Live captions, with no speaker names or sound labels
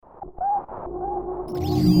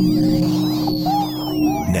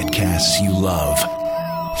Netcasts you love.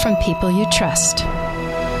 From people you trust.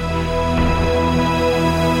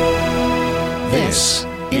 This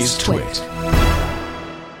is Twit.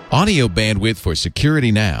 Audio bandwidth for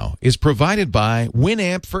Security Now is provided by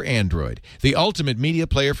Winamp for Android, the ultimate media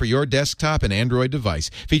player for your desktop and Android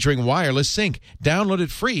device, featuring wireless sync. Download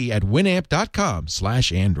it free at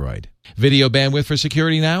winamp.com/Android. Video bandwidth for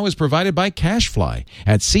Security Now is provided by CacheFly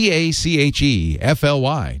at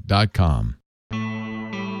CacheFly.com.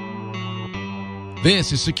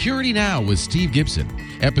 This is Security Now with Steve Gibson,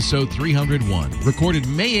 episode 301, recorded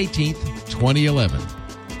May 18th, 2011.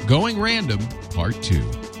 Going Random, Part 2.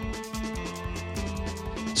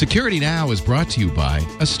 Security Now is brought to you by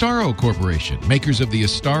Astaro Corporation, makers of the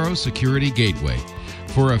Astaro Security Gateway.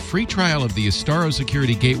 For a free trial of the Astaro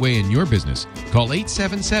Security Gateway in your business, call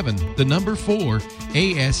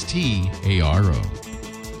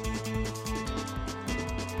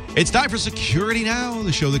 877-4-ASTARO. It's time for Security Now,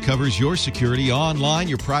 the show that covers your security online,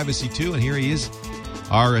 your privacy too. And here he is,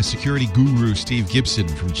 our security guru, Steve Gibson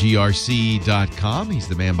from GRC.com. He's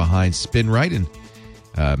the man behind SpinRite and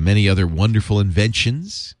many other wonderful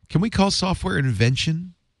inventions. Can we call software an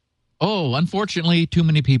invention? Oh, unfortunately, too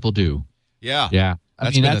many people do. Yeah.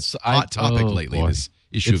 That's been a hot topic lately, boy. This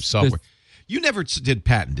issue of software. You never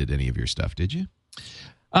patented any of your stuff, did you?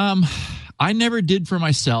 I never did for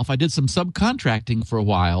myself. I did some subcontracting for a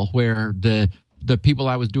while where the people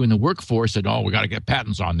I was doing the work for said, oh, we got to get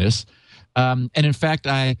patents on this. And in fact,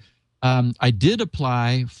 I did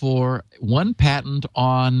apply for one patent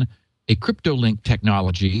on a CryptoLink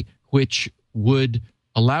technology, which would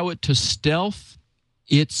allow it to stealth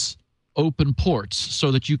its open ports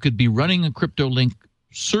so that you could be running a CryptoLink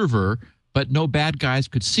server, but no bad guys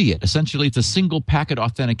could see it. Essentially, it's a single packet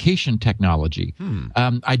authentication technology.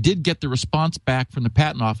 I did get the response back from the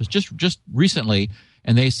patent office just recently,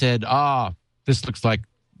 and they said, this looks like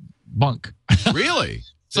bunk. Really?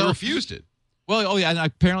 They refused it. Well, and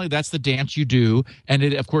apparently that's the dance you do, and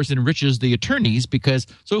it, of course, enriches the attorneys because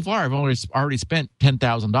so far I've already spent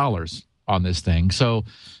 $10,000 on this thing. So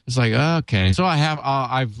it's like, okay. So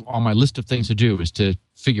I've on my list of things to do is to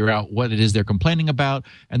figure out what it is they're complaining about,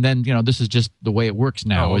 and then this is just the way it works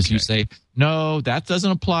now. Is you say, no, that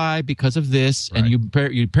doesn't apply because of this, right. And you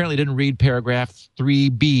apparently didn't read paragraph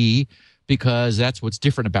 3B. Because that's what's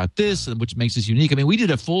different about this, and which makes us unique. I mean, we did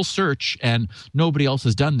a full search, and nobody else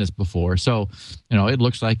has done this before. So, it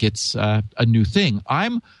looks like it's a new thing.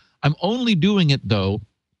 I'm only doing it though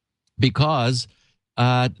because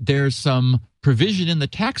there's some provision in the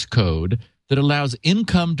tax code that allows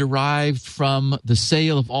income derived from the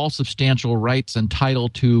sale of all substantial rights and title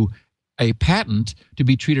to a patent to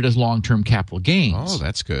be treated as long-term capital gains. Oh,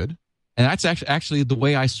 that's good. And that's actually the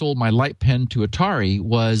way I sold my light pen to Atari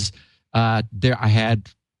was. I had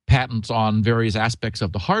patents on various aspects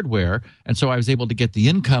of the hardware, and so I was able to get the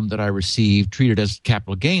income that I received treated as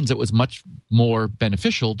capital gains. That was much more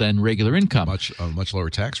beneficial than regular income. A much lower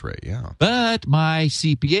tax rate, yeah. But my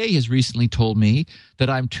CPA has recently told me that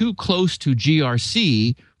I'm too close to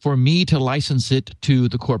GRC for me to license it to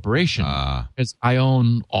the corporation because I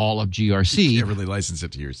own all of GRC. You can't really license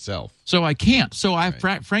it to yourself. So I can't. So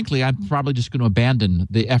frankly, I'm probably just going to abandon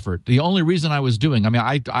the effort. The only reason I was doing,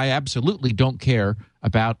 I absolutely don't care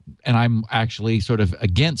about, and I'm actually sort of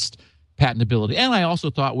against patentability. And I also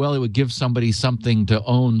thought, well, it would give somebody something to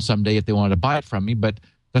own someday if they wanted to buy it from me, but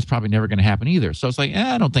that's probably never going to happen either. So it's like,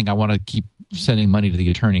 I don't think I want to keep sending money to the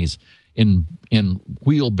attorneys in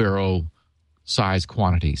wheelbarrow size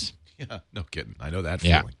quantities. Yeah, no kidding. I know that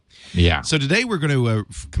feeling. Yeah. So today we're going to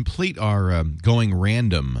complete our going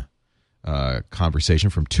random conversation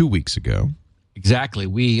from 2 weeks ago. Exactly.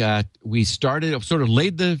 We started, sort of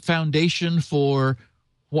laid the foundation for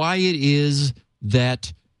why it is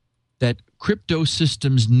that crypto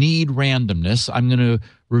systems need randomness. I'm going to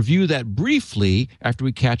review that briefly after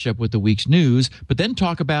we catch up with the week's news, but then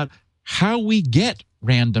talk about how we get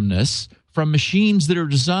randomness from machines that are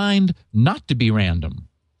designed not to be random,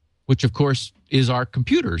 which, of course, is our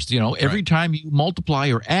computers. Every time you multiply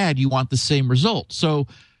or add, you want the same result. So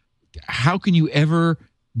how can you ever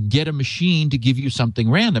get a machine to give you something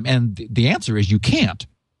random? And the answer is you can't,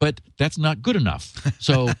 but that's not good enough.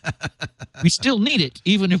 So we still need it,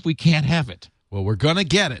 even if we can't have it. Well, we're going to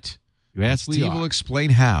get it. Yes, we are. Steve will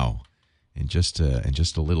explain how in just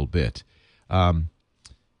a little bit. I'll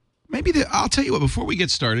tell you what, before we get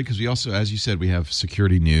started, because we also, as you said, we have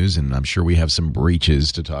security news, and I'm sure we have some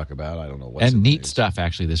breaches to talk about. I don't know what's and neat stuff,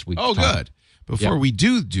 actually, this week. Oh, good. Before we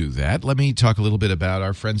do that, let me talk a little bit about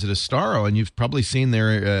our friends at Astaro, and you've probably seen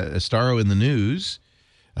their Astaro in the news.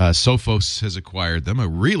 Sophos has acquired them.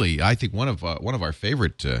 I think one of our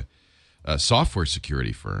favorite software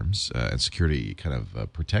security firms and security kind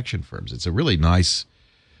of protection firms. It's a really nice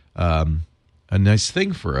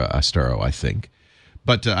thing for Astaro, I think.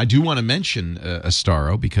 But I do want to mention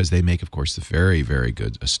Astaro because they make, of course, the very, very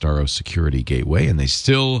good Astaro Security Gateway, and they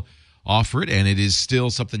still offer it, and it is still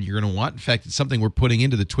something you're going to want. In fact, it's something we're putting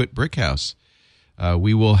into the Twit Brickhouse.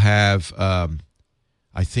 We will have,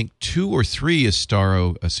 I think, 2 or 3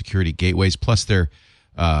 Astaro Security Gateways, plus their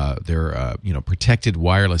protected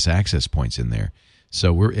wireless access points in there.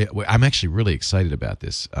 So I'm actually really excited about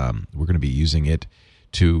this. We're going to be using it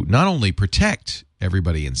to not only protect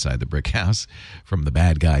everybody inside the brick house from the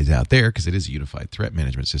bad guys out there, because it is a unified threat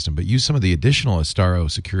management system, but use some of the additional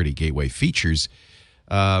Astaro Security Gateway features,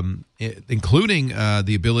 including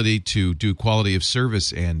the ability to do quality of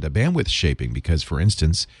service and bandwidth shaping, because, for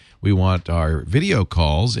instance, we want our video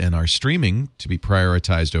calls and our streaming to be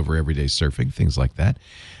prioritized over everyday surfing, things like that.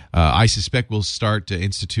 I suspect we'll start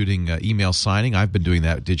instituting email signing. I've been doing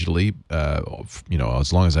that digitally,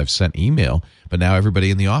 as long as I've sent email. But now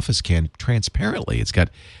everybody in the office can transparently. It's got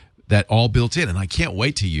that all built in, and I can't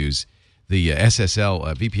wait to use the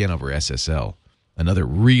SSL VPN over SSL. Another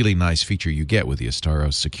really nice feature you get with the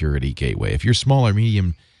Astaro Security Gateway. If your small or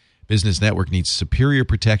medium business network needs superior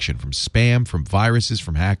protection from spam, from viruses,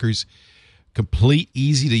 from hackers, complete,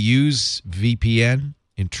 easy-to-use VPN,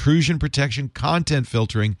 intrusion protection, content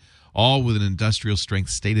filtering, all with an industrial-strength,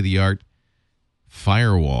 state-of-the-art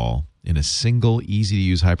firewall in a single,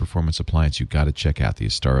 easy-to-use, high-performance appliance, you've got to check out the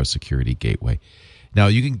Astaro Security Gateway. Now,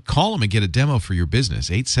 you can call them and get a demo for your business,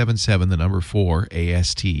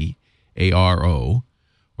 877-4-ASTARO,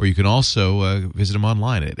 or you can also visit them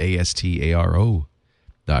online at astaro.com.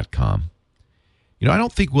 I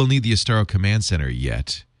don't think we'll need the Astaro Command Center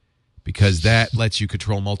yet, because that lets you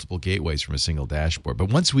control multiple gateways from a single dashboard.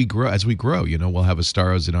 But as we grow, we'll have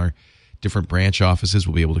Astaros in our different branch offices.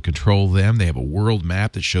 We'll be able to control them. They have a world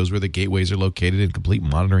map that shows where the gateways are located and complete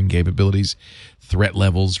monitoring capabilities, threat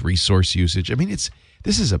levels, resource usage. I mean, this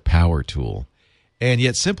is a power tool, and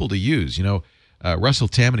yet simple to use. Russell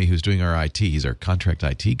Tammany, who's doing our IT, he's our contract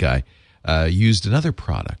IT guy, used another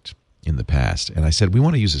product in the past. And I said, we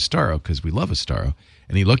want to use Astaro because we love Astaro.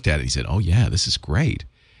 And he looked at it and he said, oh, yeah, this is great.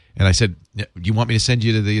 And I said, do you want me to send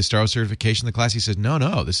you to the Astaro certification, the class? He says,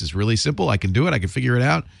 no, this is really simple. I can do it. I can figure it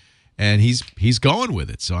out. And he's going with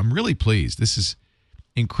it. So I'm really pleased. This is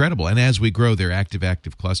incredible. And as we grow, their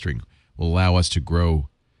active clustering will allow us to grow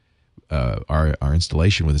our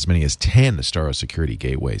installation with as many as 10 Astaro security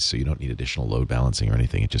gateways. So you don't need additional load balancing or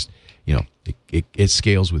anything. It just, it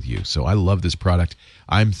scales with you. So I love this product.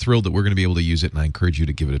 I'm thrilled that we're going to be able to use it, and I encourage you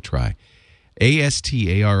to give it a try.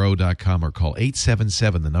 ASTARO.com or call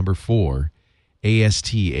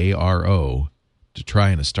 877-4-ASTARO to try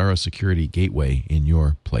an Astaro Security Gateway in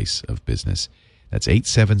your place of business. That's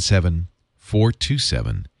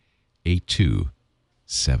 877-427-8276.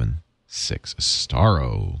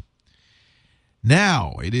 Astaro.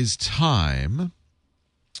 Now it is time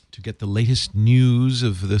to get the latest news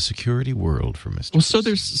of the security world from Mr. Well, so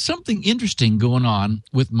there's something interesting going on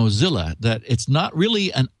with Mozilla, that it's not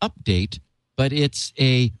really an update, but it's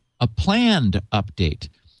a planned update.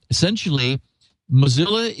 Essentially,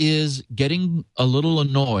 Mozilla is getting a little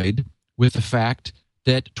annoyed with the fact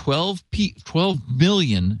that 12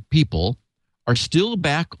 million people are still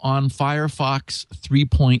back on Firefox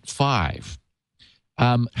 3.5.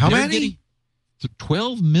 How many?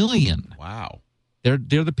 12 million. Wow. They're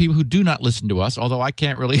the people who do not listen to us, although I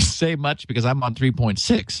can't really say much because I'm on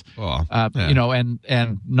 3.6. Oh, yeah.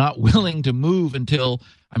 And not willing to move until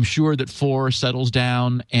I'm sure that 4 settles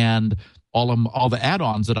down and all the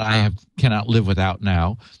add-ons that I cannot live without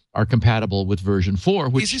now are compatible with version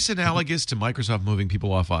 4. Is this analogous to Microsoft moving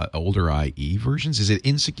people off older IE versions? Is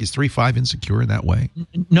 3.5 insecure in that way?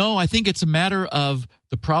 No, I think it's a matter of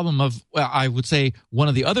the problem of, I would say one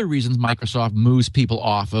of the other reasons Microsoft moves people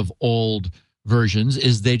off of old versions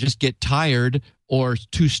is they just get tired or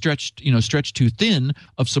stretched too thin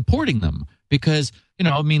of supporting them. Because,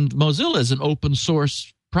 Mozilla is an open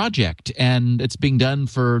source project and it's being done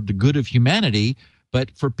for the good of humanity,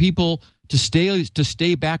 but for people to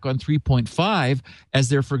stay back on 3.5 as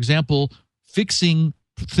they're, for example, fixing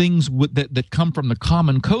things that come from the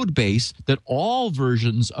common code base that all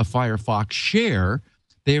versions of Firefox share,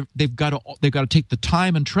 they've got to take the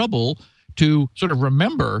time and trouble to sort of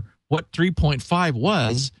remember what 3.5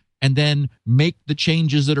 was and then make the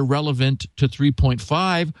changes that are relevant to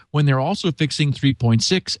 3.5 when they're also fixing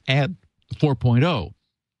 3.6 and 4.0.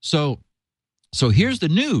 So here's the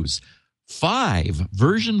news.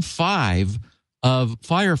 Version 5 of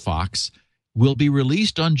Firefox will be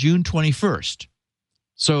released on June 21st.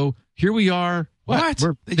 So here we are. What?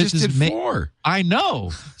 They just did 4. I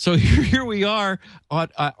know. So here we are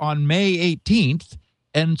on May 18th.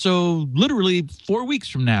 And so literally 4 weeks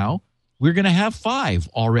from now, we're going to have 5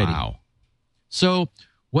 already. Wow. So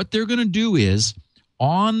what they're going to do is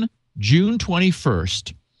on June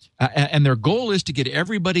 21st, and their goal is to get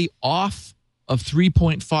everybody off of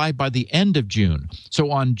 3.5 by the end of June.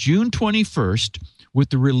 So on June 21st, with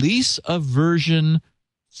the release of version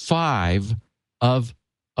 5 of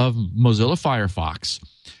Mozilla Firefox,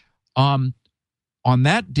 on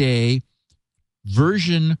that day,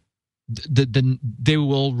 they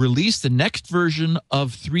will release the next version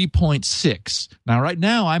of 3.6. Now, right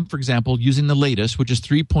now, I'm, for example, using the latest, which is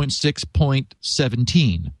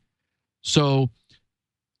 3.6.17. So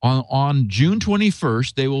on June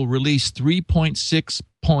 21st, they will release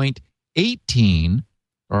 3.6.18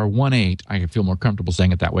 or 1.8. I feel more comfortable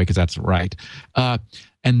saying it that way because that's right.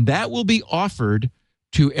 And that will be offered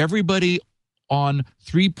to everybody on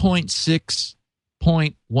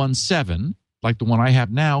 3.6.17, like the one I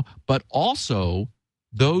have now, but also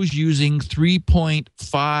those using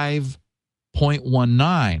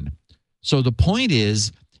 3.5.19. So the point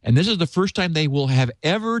is, and this is the first time they will have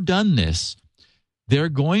ever done this, they're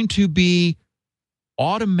going to be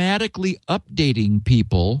automatically updating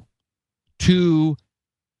people to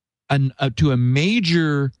a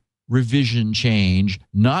major revision change,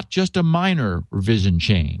 not just a minor revision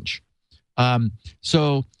change.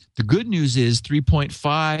 So the good news is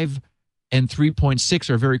 3.5 and 3.6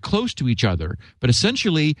 are very close to each other, but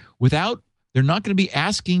essentially they're not going to be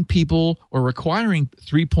asking people or requiring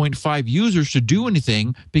 3.5 users to do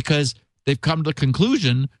anything because they've come to the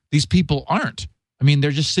conclusion these people aren't. I mean,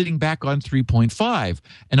 they're just sitting back on 3.5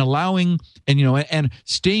 and allowing and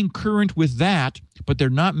staying current with that, but they're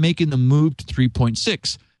not making the move to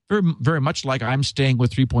 3.6. Very, very much like I'm staying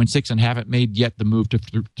with 3.6 and haven't made yet the move to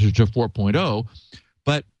 4.0.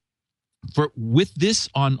 But with this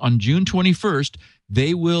on June 21st,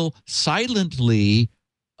 they will silently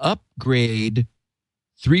upgrade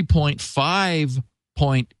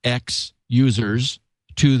 3.5.x users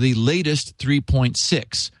to the latest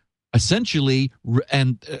 3.6. Essentially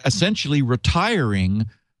retiring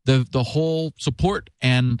the whole support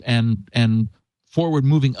and forward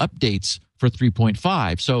moving updates for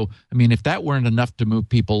 3.5. So, I mean, if that weren't enough to move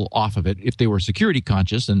people off of it, if they were security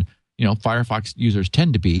conscious, and Firefox users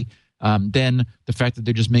tend to be, then the fact that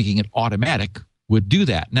they're just making it automatic would do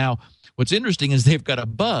that. Now, what's interesting is they've got a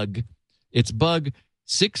bug. It's bug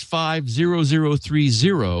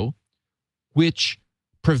 650030, which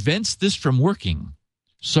prevents this from working.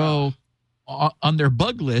 So on their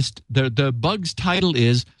bug list, the bug's title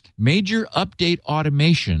is Major Update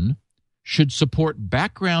Automation should support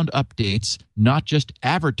background updates, not just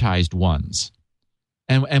advertised ones.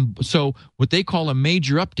 And so what they call a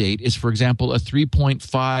major update is, for example, a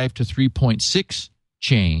 3.5 to 3.6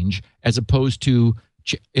 change, as opposed to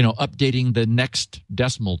updating the next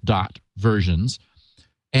decimal dot versions.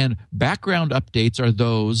 And background updates are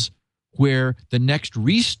those where the next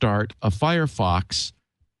restart of Firefox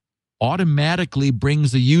automatically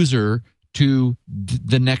brings the user to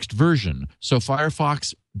the next version. So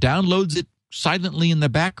Firefox downloads it silently in the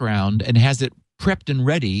background and has it prepped and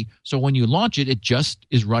ready. So when you launch it, it just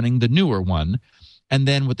is running the newer one. And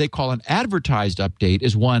then what they call an advertised update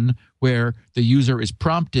is one where the user is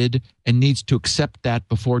prompted and needs to accept that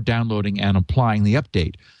before downloading and applying the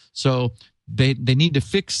update. So they need to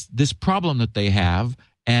fix this problem that they have.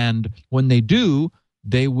 And when they do,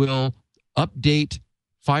 they will update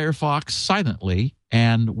Firefox silently,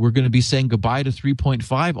 and we're going to be saying goodbye to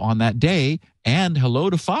 3.5 on that day and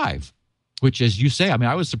hello to 5, which, as you say, I mean,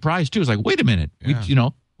 I was surprised too. It's like, wait a minute, Yeah.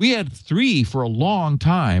 we had 3 for a long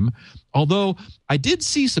time. Although I did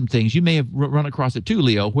see some things, you may have run across it too,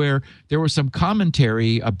 Leo, where there was some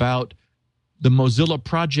commentary about the Mozilla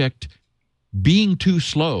project being too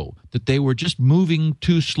slow, that they were just moving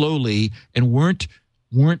too slowly and weren't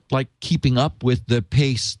like keeping up with the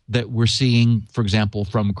pace that we're seeing, for example,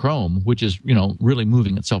 from Chrome, which is really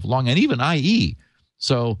moving itself along, and even IE.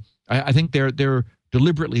 So I think they're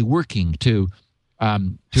deliberately working to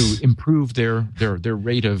improve their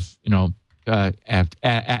rate of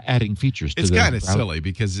adding features. It's kind of silly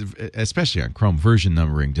because, especially on Chrome, version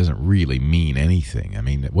numbering doesn't really mean anything. I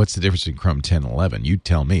mean, what's the difference in Chrome 10 and 11? You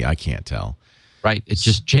tell me. I can't tell. Right. It's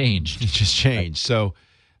just changed. It just changed. So.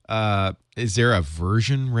 Is there a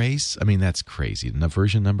version race? I mean, that's crazy. The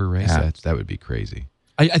version number race? Yeah. That would be crazy.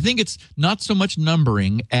 I think it's not so much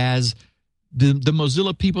numbering as the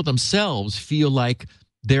Mozilla people themselves feel like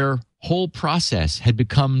their whole process had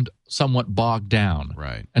become somewhat bogged down.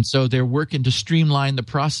 Right. And so they're working to streamline the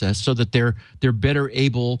process so that they're better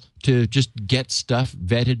able to just get stuff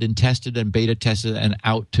vetted and tested and beta tested and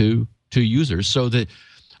out to users. So that,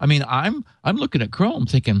 I mean, I'm looking at Chrome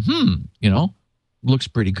thinking, looks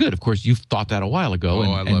pretty good. Of course, you've thought that a while ago.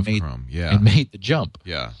 I love Chrome. Yeah. And made the jump.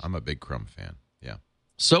 Yeah, I'm a big Chrome fan. Yeah.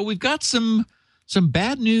 So we've got some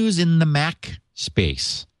bad news in the Mac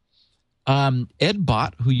space. Ed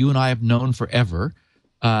Bott, who you and I have known forever,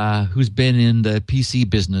 who's been in the PC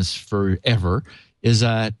business forever, has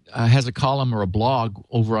a column or a blog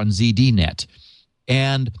over on ZDNet.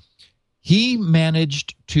 And he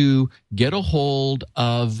managed to get a hold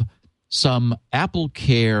of some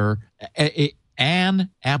AppleCare, an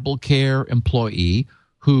AppleCare employee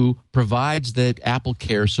who provides the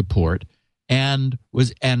AppleCare support, and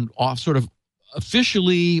off sort of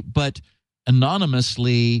officially but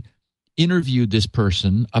anonymously interviewed this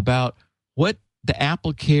person about what the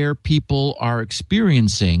AppleCare people are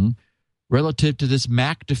experiencing relative to this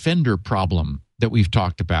Mac Defender problem that we've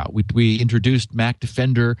talked about. We introduced Mac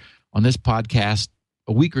Defender on this podcast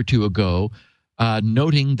a week or two ago,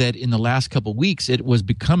 noting that in the last couple of weeks it was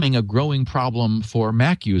becoming a growing problem for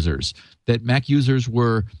Mac users, that Mac users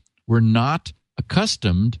were not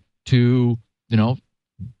accustomed to,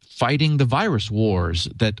 fighting the virus wars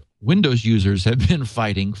that Windows users have been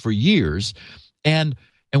fighting for years. And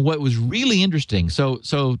what was really interesting, so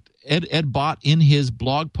Ed Bott in his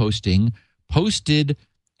blog posted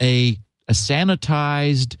a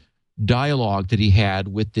sanitized dialogue that he had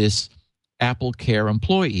with this AppleCare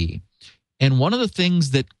employee. And one of the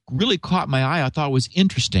things that really caught my eye, I thought was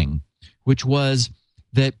interesting, which was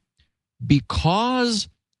that because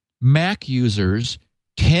Mac users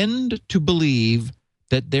tend to believe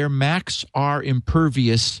that their Macs are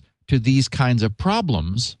impervious to these kinds of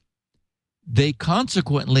problems, they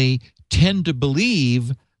consequently tend to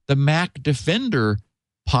believe the Mac Defender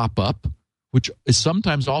pop-up, which is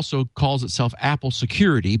sometimes also calls itself Apple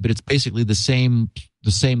Security, but it's basically the same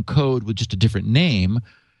code with just a different name.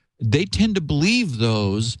 They tend to believe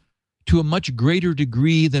those to a much greater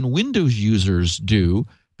degree than Windows users do,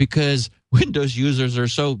 because Windows users are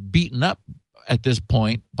so beaten up at this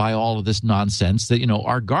point by all of this nonsense that,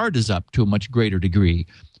 our guard is up to a much greater degree.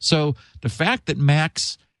 So the fact that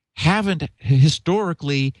Macs haven't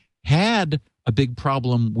historically had a big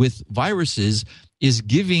problem with viruses is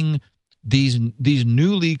giving these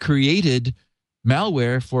newly created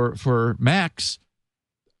malware for Macs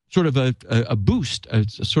sort of a boost,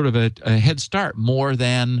 sort of a head start more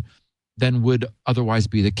than would otherwise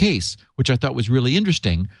be the case, which I thought was really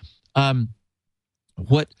interesting.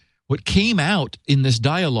 What came out in this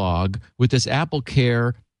dialogue with this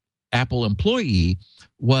AppleCare Apple employee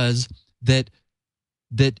was that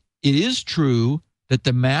it is true that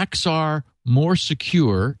the Macs are more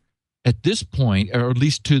secure at this point, or at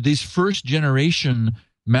least to this first generation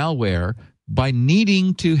malware, by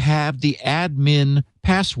needing to have the admin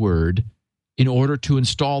password in order to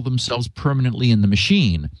install themselves permanently in the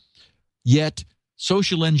machine. Yet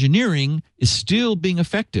social engineering is still being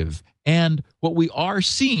effective. And what we are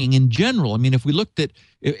seeing in general, I mean, if we looked at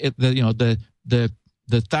the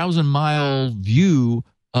 1,000-mile view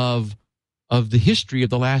of the history of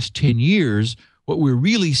the last 10 years, what we're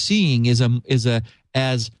really seeing is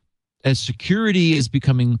as security is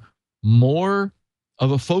becoming more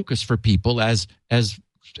of a focus for people, as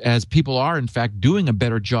people are in fact doing a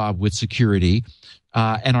better job with security,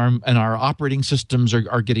 and our operating systems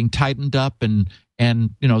are getting tightened up, and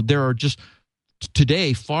there are just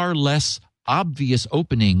today far less obvious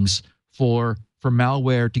openings for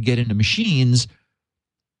malware to get into machines.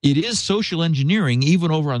 It is social engineering, even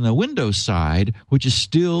over on the Windows side, which is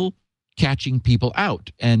still catching people out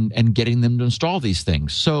and getting them to install these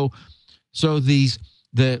things. So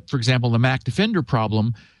for example, the Mac Defender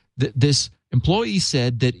problem, this employee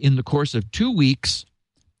said that in the course of 2 weeks,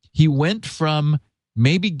 he went from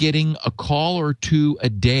maybe getting a call or two a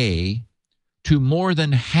day to more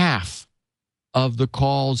than half of the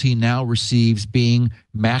calls he now receives being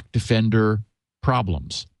Mac Defender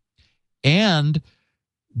problems. And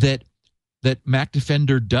that Mac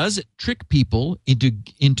Defender does trick people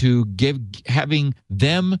into having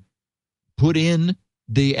them put in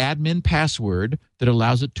the admin password that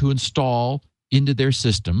allows it to install into their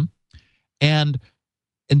system. And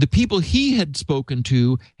the people he had spoken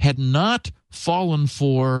to had not fallen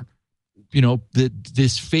for,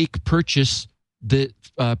 this fake purchase that,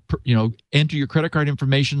 enter your credit card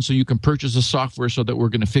information so you can purchase a software so that we're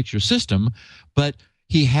going to fix your system. But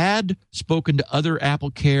he had spoken to other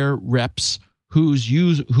AppleCare reps whose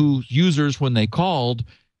users, when they called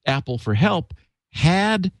Apple for help,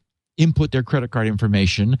 had input their credit card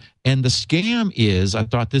information. And the scam is, I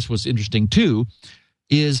thought this was interesting too,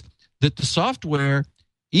 is that the software,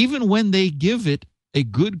 even when they give it a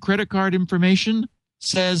good credit card information,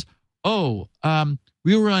 says,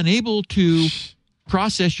 we were unable to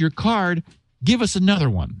process your card. Give us another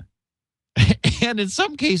one. And in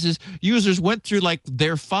some cases, users went through like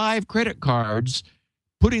their 5 credit cards,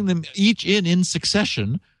 putting them each in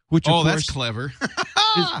succession, which of course, that's clever.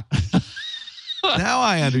 Now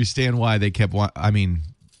I understand why they kept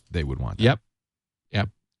they would want that. Yep.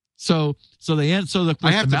 So they end. So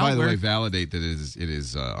I have to, by the way, validate that it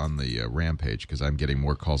is on the Rampage, because I'm getting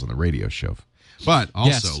more calls on the radio show. But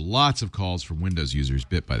also lots of calls from Windows users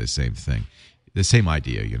bit by the same thing, the same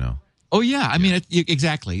idea, Oh, yeah. I mean,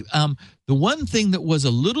 exactly. The one thing that was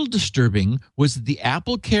a little disturbing was that the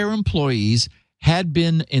AppleCare employees had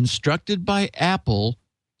been instructed by Apple,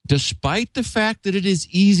 despite the fact that it is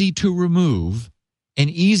easy to remove and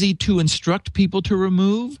easy to instruct people to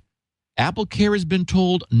remove, AppleCare has been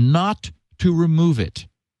told not to remove it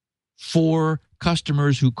for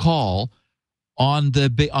customers who call on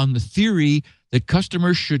the theory that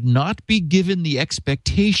customers should not be given the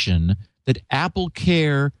expectation that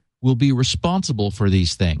AppleCare will be responsible for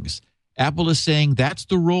these things. Apple is saying that's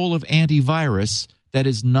the role of antivirus. That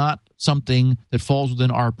is not something that falls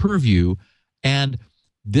within our purview. And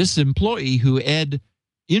this employee who Ed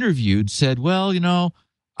interviewed said, well,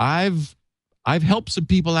 I've helped some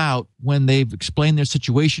people out when they've explained their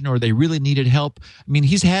situation or they really needed help. I mean,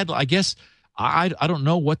 he's had, I guess, I don't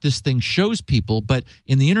know what this thing shows people, but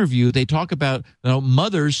in the interview, they talk about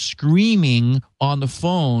mothers screaming on the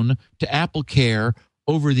phone to AppleCare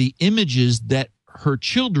over the images that her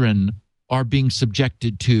children are being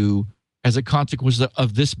subjected to as a consequence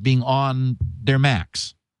of this being on their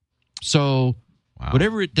Macs. So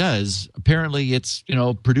whatever it does, apparently it's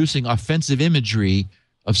producing offensive imagery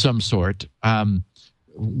of some sort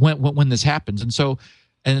when this happens. And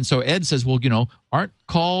so Ed says, well, aren't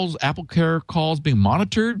AppleCare calls being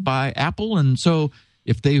monitored by Apple? And so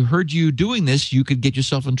if they heard you doing this, you could get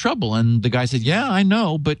yourself in trouble. And the guy said, yeah, I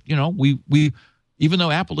know, but we even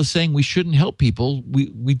though Apple is saying we shouldn't help people,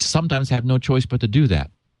 we sometimes have no choice but to do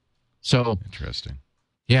that. So interesting.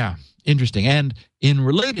 Yeah, interesting. And in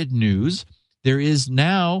related news, there is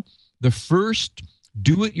now the first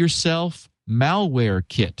do-it-yourself malware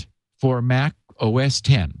kit for Mac OS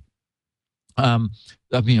X.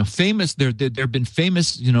 Famous. There have been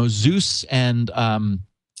famous. Zeus and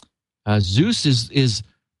Zeus is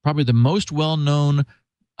probably the most well-known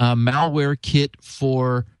malware kit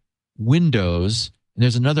for Windows. And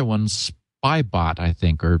there's another one, Spybot, I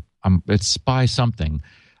think, or it's Spy something.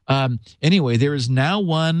 Anyway, there is now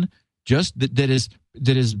one just that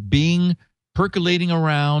is being percolating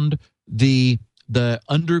around the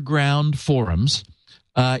underground forums.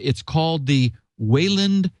 It's called the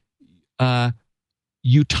Wayland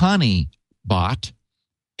Yutani bot.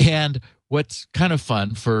 And what's kind of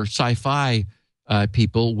fun for sci-fi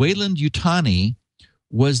people, Wayland Yutani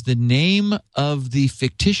was the name of the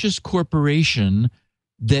fictitious corporation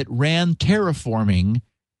that ran terraforming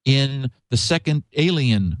in the second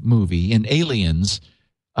Alien movie, in Aliens.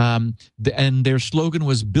 And their slogan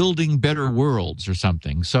was building better worlds or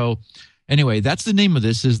something. So anyway, that's the name of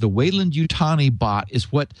this, is the Wayland Yutani bot,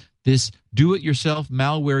 is what this do-it-yourself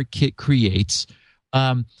malware kit creates.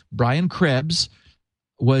 Brian Krebs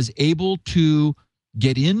was able to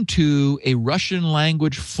get into a Russian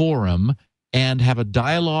language forum and have a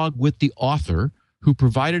dialogue with the author, who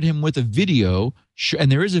provided him with a video.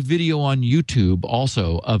 And there is a video on YouTube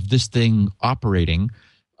also of this thing operating,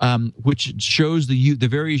 which shows the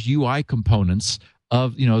various UI components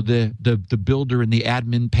of the builder and the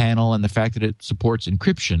admin panel, and the fact that it supports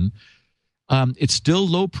encryption. It's still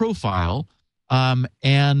low profile,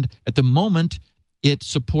 and at the moment it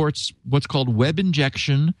supports what's called web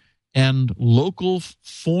injection and local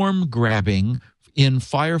form grabbing in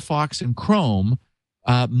Firefox and Chrome,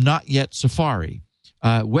 not yet Safari.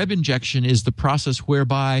 Web injection is the process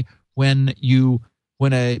whereby when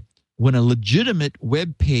a legitimate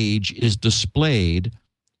web page is displayed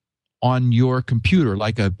on your computer,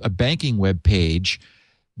 like a banking web page,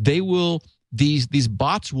 these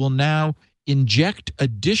bots will now inject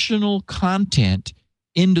additional content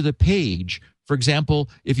into the page. For example,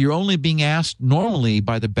 if you're only being asked normally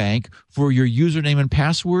by the bank for your username and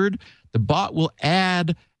password, the bot will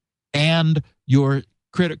add and your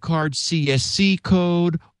credit card CSC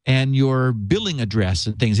code and your billing address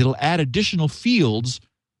and things. It'll add additional fields,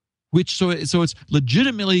 so it's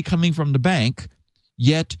legitimately coming from the bank,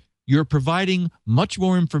 yet you're providing much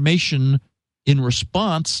more information in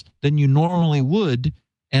response than you normally would,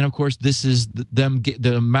 And of course, this is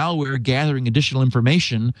the malware gathering additional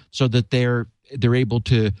information so that they're able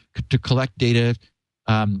to collect data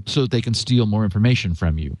so that they can steal more information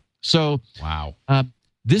from you. So wow,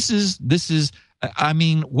 this is I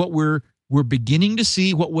mean, what we're beginning to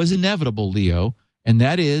see what was inevitable, Leo, and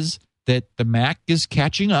that is that the Mac is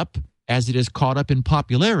catching up as it is caught up in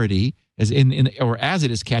popularity. As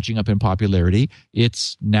it is catching up in popularity,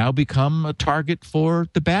 it's now become a target for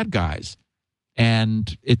the bad guys.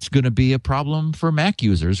 And it's going to be a problem for Mac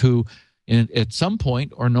users who at some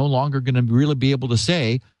point are no longer going to really be able to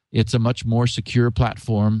say it's a much more secure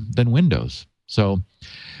platform than Windows. So,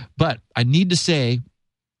 but I need to say,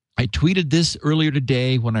 I tweeted this earlier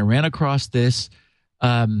today when I ran across this.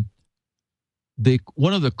 One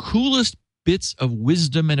of the coolest bits of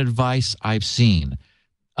wisdom and advice I've seen.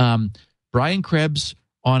 Brian Krebs,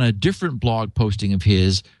 on a different blog posting of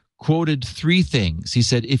his, quoted 3 things. He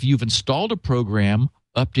said, if you've installed a program,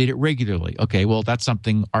 update it regularly. Okay, well, that's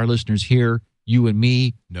something our listeners here, you and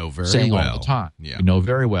me, know very say well all the time. Yeah. We know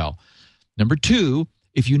very well. Number 2,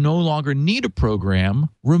 if you no longer need a program,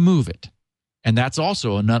 remove it. And that's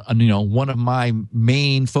also one of my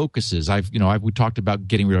main focuses. We talked about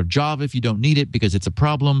getting rid of Java if you don't need it because it's a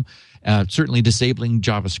problem. Certainly disabling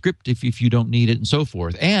JavaScript if you don't need it, and so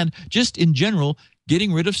forth. And just in general,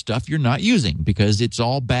 getting rid of stuff you're not using because it's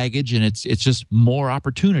all baggage and it's just more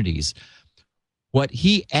opportunities. What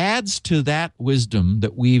he adds to that wisdom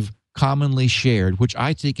that we've commonly shared, which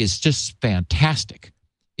I think is just fantastic,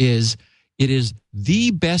 is it is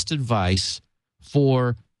the best advice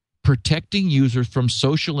for protecting users from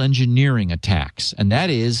social engineering attacks. And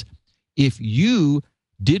that is, if you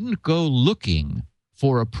didn't go looking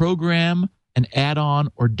for a program, an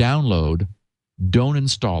add-on, or download, don't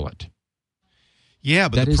install it. Yeah,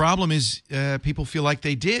 but the problem is people feel like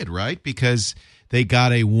they did, right? Because they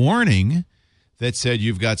got a warning that said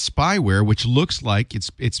you've got spyware, which looks like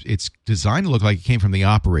it's designed to look like it came from the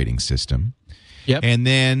operating system. Yep. And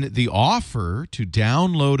then the offer to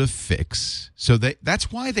download a fix. So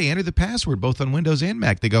that's why they enter the password both on Windows and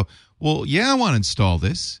Mac. They go, well, yeah, I want to install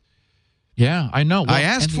this. Yeah, I know. Well, I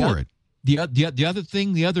asked for it. The other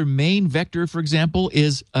thing, the other main vector, for example,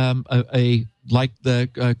 is like the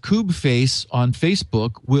Kube face on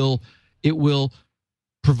Facebook will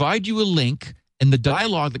provide you a link, and the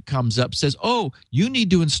dialogue that comes up says, "Oh, you need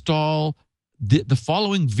to install the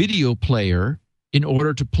following video player in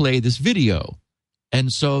order to play this video."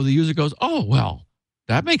 And so the user goes, "Oh, well,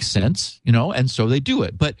 that makes sense," and so they do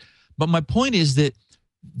it. But my point is that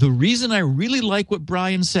the reason I really like what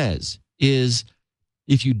Brian says is,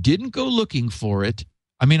 if you didn't go looking for it,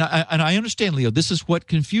 I mean, I understand, Leo, this is what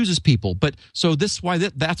confuses people. But so that's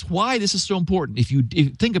why this is so important. If you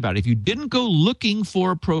think about it, if you didn't go looking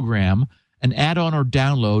for a program, an add-on or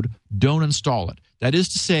download, don't install it. That is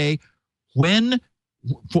to say, and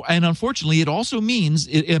unfortunately, it also means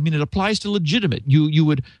it applies to legitimate. You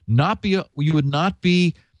would not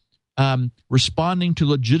be responding to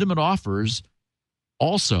legitimate offers,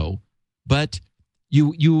 also, but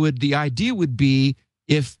you would. The idea would be,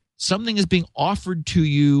 if something is being offered to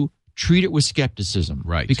you, treat it with skepticism,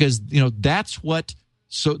 right? Because that's what.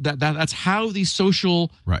 So that's how these social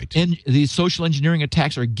engineering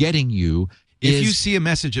attacks are getting you. If you see a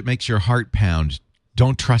message that makes your heart pound,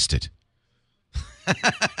 don't trust it.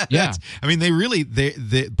 Yeah, I mean,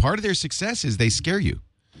 they part of their success is they scare you.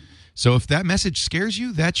 So if that message scares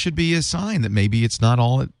you, that should be a sign that maybe it's not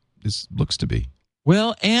all it looks to be.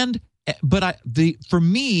 Well, for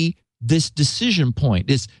me, this decision point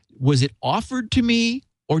is: was it offered to me,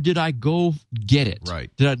 or did I go get it? Right.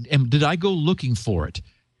 Did I go looking for it?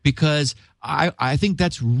 Because I think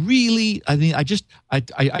that's really. I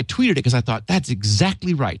tweeted it because I thought that's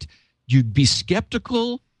exactly right. You'd be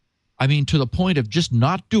skeptical. I mean, to the point of just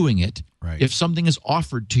not doing it, right, if something is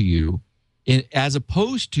offered to you, as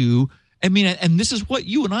opposed to, I mean, and this is what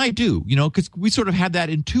you and I do, because we sort of have that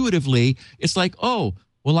intuitively. It's like, oh,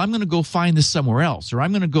 well, I'm going to go find this somewhere else, or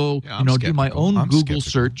I'm going to go, do my own Google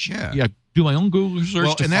search. Yeah, do my own Google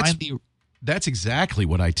search that's exactly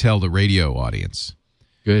what I tell the radio audience.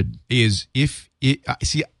 Good. Is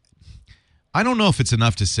I don't know if it's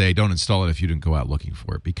enough to say don't install it if you didn't go out looking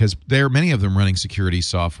for it, because there are many of them running security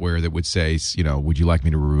software that would say, would you like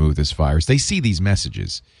me to remove this virus? They see these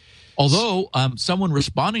messages. Although someone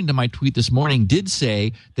responding to my tweet this morning did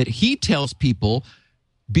say that he tells people,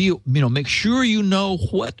 make sure you know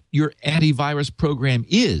what your antivirus program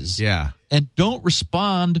is. Yeah. And don't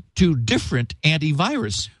respond to different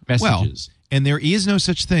antivirus messages. Well, and there is no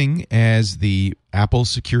such thing as the Apple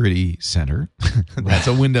Security Center. That's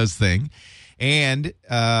a Windows thing. And,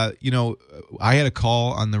 I had a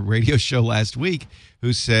call on the radio show last week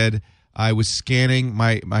who said I was scanning.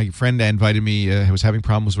 My friend invited me, was having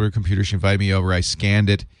problems with her computer. She invited me over. I scanned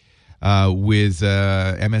it with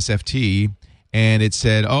MSFT, and it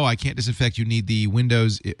said, oh, I can't disinfect. You need the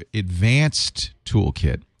Windows Advanced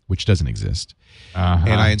Toolkit, which doesn't exist.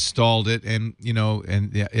 And I installed it, and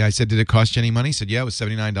I said, did it cost you any money? He said, yeah, it was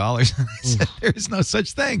 $79. I said, there is no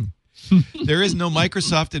such thing. There is no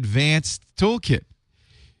Microsoft Advanced Toolkit,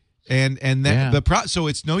 so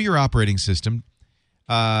it's know your operating system.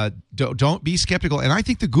 Don't be skeptical, and I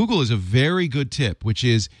think the Google is a very good tip, which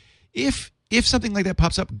is if something like that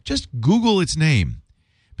pops up, just Google its name,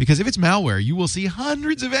 because if it's malware, you will see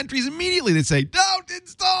hundreds of entries immediately that say, "Don't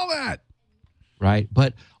install that." Right,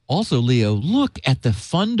 but also, Leo, look at the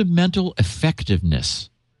fundamental effectiveness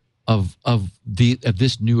of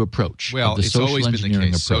this new approach. Well, it's always been the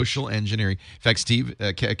case. Approach. Social engineering. In fact,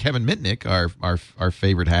 Kevin Mitnick, our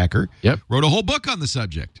favorite hacker, wrote a whole book on the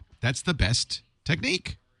subject. That's the best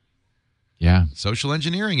technique. Yeah, social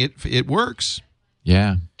engineering. It works.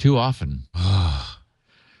 Yeah, too often.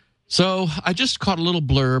 So I just caught a little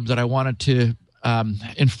blurb that I wanted to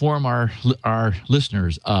inform our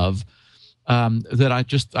listeners of. That I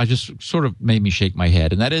just sort of made me shake my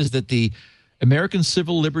head, and that is that the American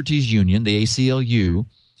Civil Liberties Union, the ACLU,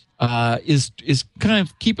 is kind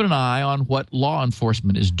of keeping an eye on what law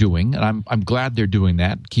enforcement is doing, and I'm glad they're doing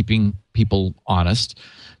that, keeping people honest.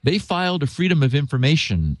 They filed a Freedom of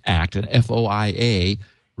Information Act, an FOIA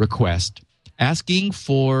request, asking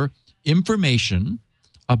for information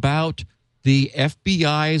about the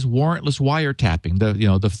FBI's warrantless wiretapping,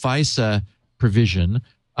 the FISA provision.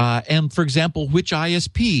 And, for example, which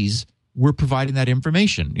ISPs were providing that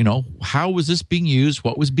information? How was this being used?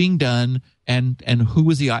 What was being done? And who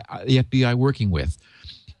was the FBI working with?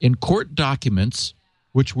 In court documents,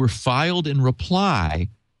 which were filed in reply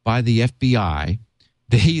by the FBI,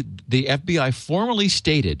 the FBI formally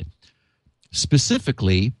stated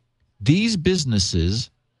specifically these businesses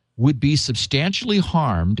would be substantially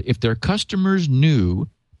harmed if their customers knew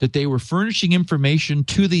that they were furnishing information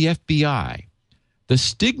to the FBI. The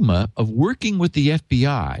stigma of working with the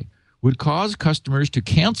FBI would cause customers to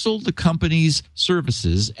cancel the company's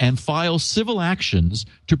services and file civil actions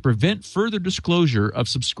to prevent further disclosure of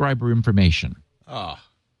subscriber information.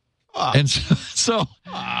 And so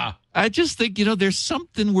I just think, there's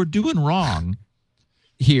something we're doing wrong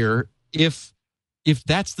here if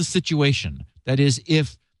that's the situation. That is,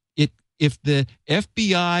 if the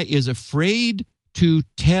FBI is afraid to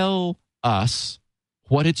tell us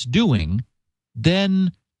what it's doing,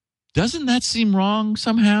 then doesn't that seem wrong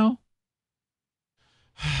somehow?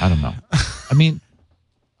 I don't know. I mean,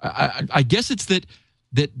 I guess it's that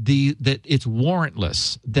it's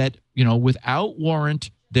warrantless, that without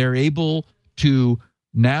warrant they're able to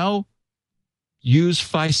now use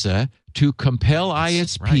FISA to compel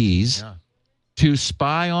ISPs to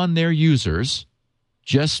spy on their users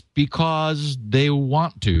just because they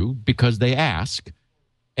want to, because they ask,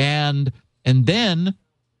 and then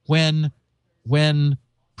when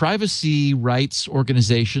privacy rights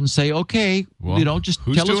organizations say, okay, just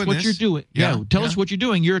tell us what you're doing. Tell us what you're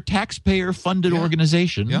doing. You're a taxpayer-funded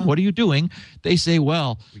organization. Yeah. What are you doing? They say,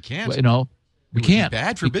 well, we can't. We can't. Be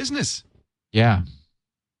bad for business. Yeah.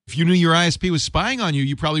 If you knew your ISP was spying on you,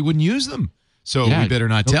 you probably wouldn't use them. So we better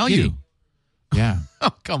not tell you. Yeah.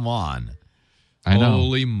 Oh, come on. I know.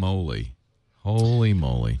 Holy moly. Holy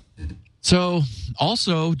moly. So,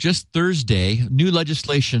 also, just Thursday, new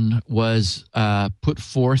legislation was put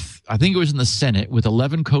forth, I think it was in the Senate, with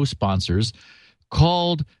 11 co-sponsors,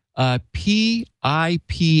 called PIPA,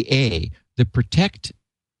 the Protect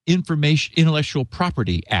Intellectual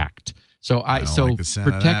Property Act. So I don't like the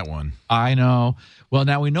sound of that one. I know. Well,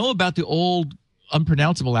 now we know about the old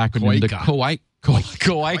unpronounceable acronym, the COICA,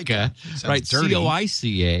 right? Dirty.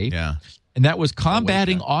 COICA. Yeah. And that was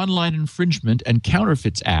Combating Online Infringement and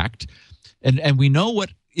Counterfeits Act. And we know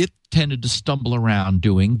what it tended to stumble around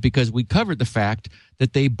doing, because we covered the fact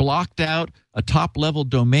that they blocked out a top-level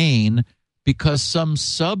domain because some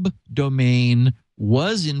subdomain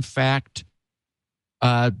was, in fact,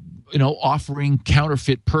 offering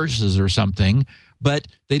counterfeit purses or something, but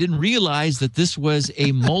they didn't realize that this was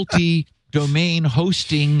a multi-domain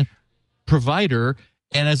hosting provider,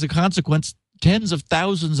 and as a consequence, tens of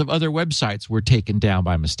thousands of other websites were taken down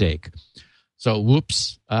by mistake. So,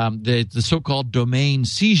 whoops, the so-called domain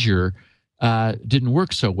seizure didn't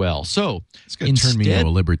work so well. So it's going to turn me into a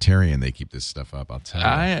libertarian. They keep this stuff up, I'll tell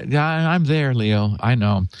you. I'm there, Leo. I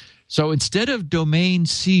know. So instead of domain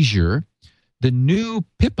seizure, the new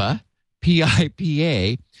PIPA,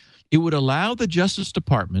 PIPA, it would allow the Justice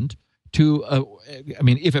Department to,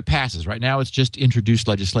 if it passes, right now it's just introduced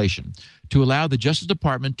legislation, to allow the Justice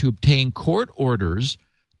Department to obtain court orders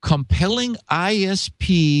compelling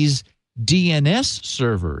ISPs' DNS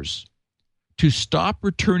servers to stop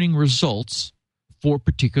returning results for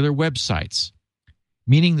particular websites,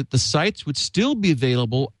 meaning that the sites would still be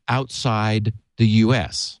available outside the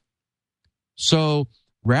U.S. So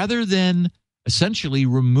rather than essentially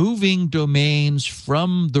removing domains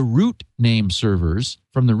from the root name servers,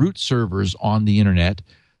 from the root servers on the internet,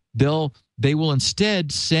 they will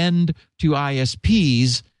instead send to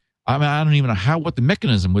ISPs. I don't even know what the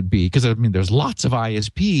mechanism would be, because there's lots of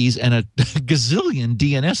ISPs and a gazillion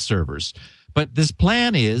DNS servers. But this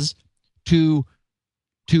plan is to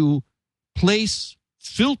place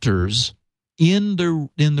filters in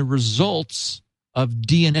the results of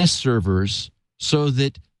DNS servers so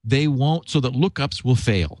that lookups will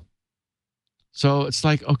fail. So it's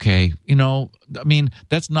like, okay,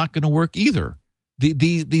 that's not going to work either.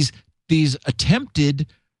 These attempted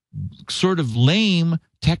sort of lame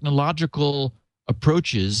technological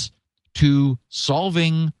approaches to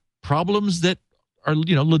solving problems that are,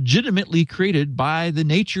 legitimately created by the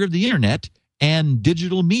nature of the internet and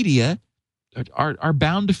digital media are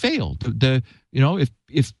bound to fail. There's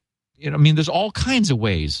all kinds of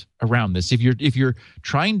ways around this. If you're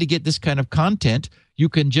trying to get this kind of content, you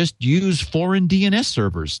can just use foreign DNS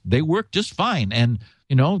servers. They work just fine. And,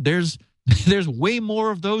 there's way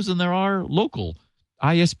more of those than there are local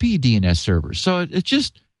ISP DNS servers. So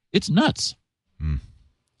it's nuts.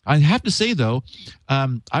 I have to say, though,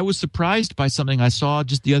 I was surprised by something I saw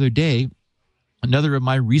just the other day. Another of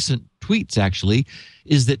my recent tweets, actually,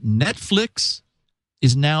 is that Netflix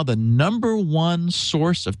is now the number one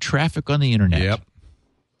source of traffic on the internet. Yep.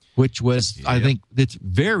 Which was, I think, it's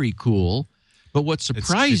very cool. But what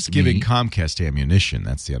surprised it's giving Comcast ammunition.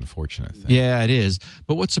 That's the unfortunate thing. Yeah, it is.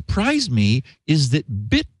 But what surprised me is that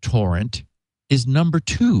BitTorrent is number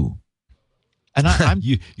 2. And I'm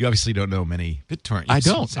you obviously don't know many BitTorrent users.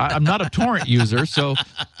 I don't. I'm not a torrent user, so.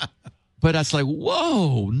 But it's like,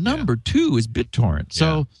 whoa, number 2 is BitTorrent.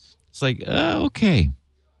 So it's like, okay.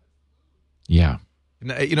 Yeah.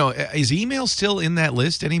 Is email still in that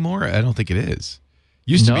list anymore? I don't think it is.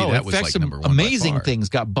 Used to be that was like number 1 amazing by far. Things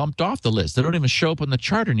got bumped off the list. They don't even show up on the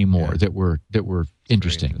chart anymore that were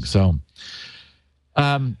interesting. So,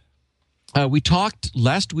 we talked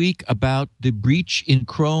last week about the breach in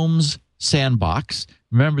Chrome's sandbox.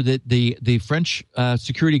 Remember that the French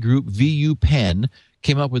security group VUPen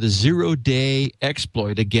came up with a 0-day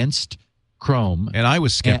exploit against Chrome. And I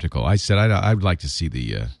was skeptical. I said I would like to see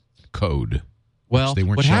the code. Well,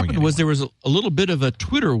 what happened was there was a little bit of a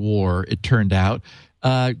Twitter war, it turned out.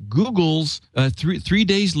 Google's, 3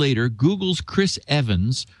 days later, Google's Chris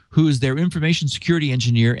Evans, who is their information security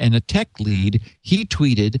engineer and a tech lead, he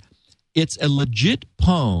tweeted, "It's a legit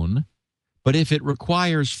pwn, but if it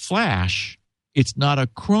requires Flash, it's not a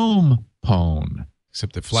Chrome pwn."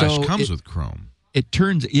 Except that Flash comes with Chrome.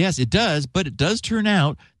 Yes, it does, but it does turn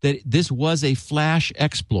out that this was a Flash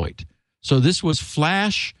exploit. So this was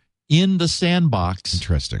Flash in the sandbox.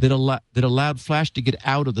 Interesting. That allowed Flash to get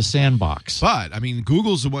out of the sandbox. But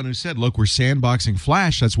Google's the one who said, "Look, we're sandboxing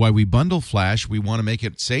Flash. That's why we bundle Flash. We want to make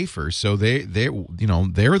it safer." So they're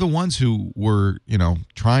the ones who were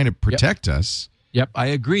trying to protect us. Yep, I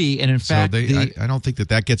agree. And in fact, I don't think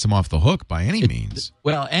that gets them off the hook by any means.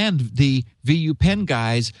 Well, and the VUPen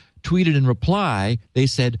guys tweeted in reply. They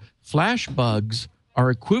said Flash bugs are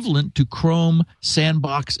equivalent to Chrome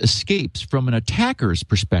sandbox escapes from an attacker's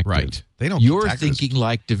perspective. Right. They don't. You're thinking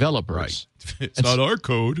like developers. Right. It's not our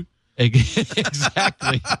code.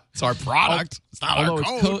 Exactly. It's our product. It's not our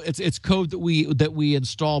code. It's code that we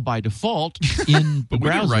install by default in the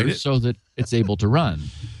browser so that it's able to run.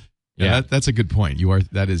 Yeah, that's a good point.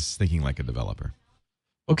 That is thinking like a developer.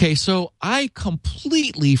 Okay, so I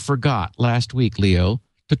completely forgot last week, Leo,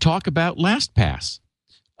 to talk about LastPass.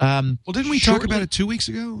 Well, didn't we talk about it 2 weeks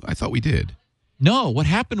ago? I thought we did. No, what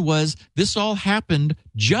happened was this all happened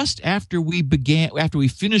just after we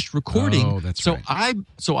finished recording. Oh, that's right.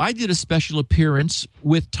 I did a special appearance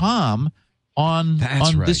with Tom on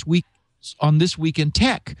This Week in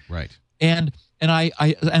Tech. Right. And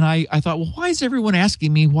I thought, well, why is everyone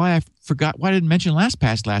asking me why I didn't mention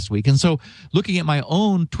LastPass last week? And so looking at my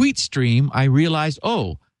own tweet stream, I realized,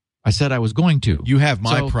 I said I was going to. You have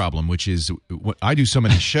my problem, which is I do so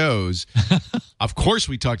many shows. Of course,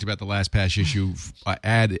 we talked about the LastPass issue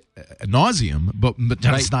ad nauseum, but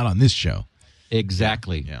it's not on this show.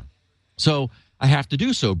 Exactly. Yeah. So I have to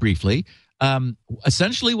do so briefly.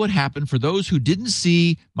 Essentially, what happened for those who didn't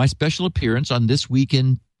see my special appearance on This Week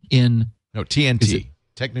in TNT.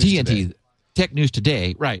 Tech News TNT. Today. Tech News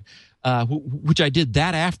Today, right. which I did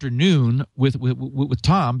that afternoon with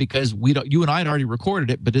Tom, because you and I had already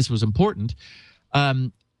recorded it, but this was important.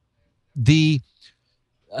 The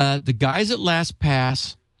guys at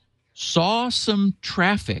LastPass saw some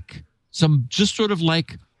traffic, some just sort of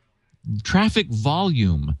like traffic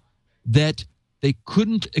volume that they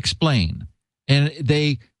couldn't explain, and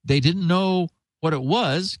they didn't know what it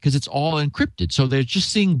was because it's all encrypted. So they're just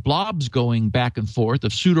seeing blobs going back and forth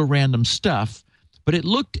of pseudo-random stuff, but it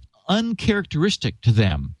looked uncharacteristic to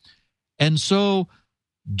them. And so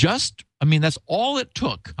that's all it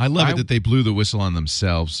took. I love it that they blew the whistle on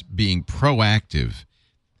themselves, being proactive.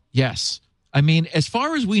 Yes. I mean, as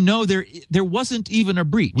far as we know, there wasn't even a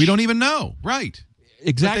breach. We don't even know. Right.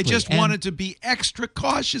 Exactly. But they just wanted to be extra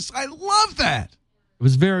cautious. I love that. It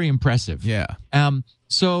was very impressive. Yeah.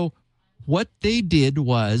 So what they did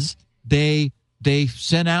was they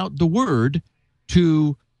sent out the word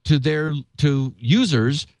to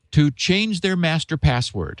users to change their master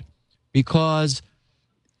password, because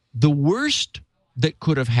the worst that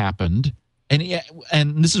could have happened,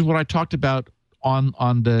 and this is what I talked about with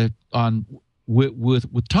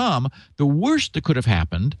Tom, the worst that could have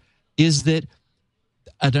happened is that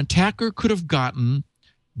an attacker could have gotten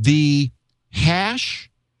the hash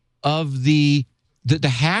of the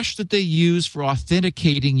hash that they use for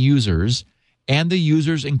authenticating users and the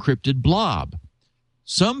user's encrypted blob.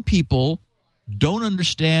 Some people don't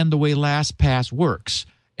understand the way LastPass works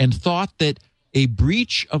and thought that a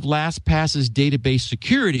breach of LastPass's database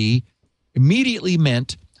security immediately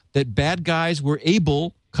meant that bad guys were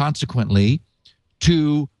able, consequently,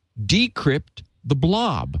 to decrypt the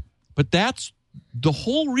blob. But that's the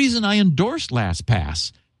whole reason I endorse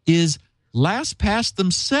LastPass, is LastPass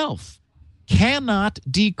themselves cannot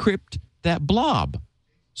decrypt that blob.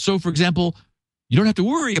 So, for example, you don't have to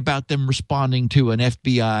worry about them responding to an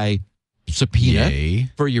FBI subpoena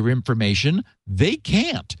for your information. They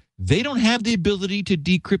can't. They don't have the ability to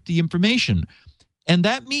decrypt the information. And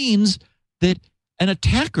that means that an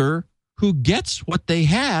attacker who gets what they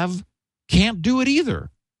have can't do it either.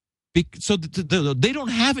 So they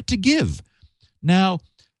don't have it to give. Now,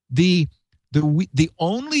 the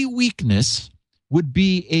only weakness would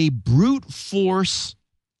be a brute force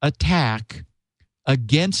attack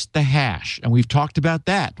against the hash. And we've talked about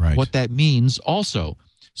that, right, what that means also.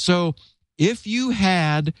 So if you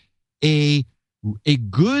had a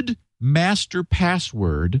good master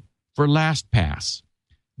password for LastPass,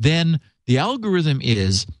 then the algorithm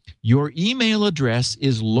is your email address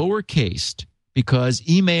is lowercased, because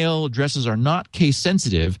email addresses are not case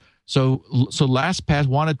sensitive. So LastPass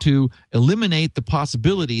wanted to eliminate the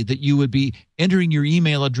possibility that you would be entering your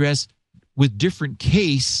email address with different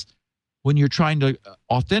case when you're trying to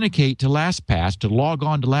authenticate to LastPass, to log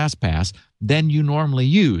on to LastPass, than you normally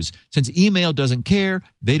use. Since email doesn't care,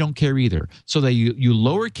 they don't care either. So that you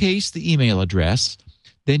lowercase the email address,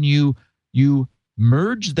 then you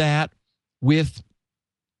merge that with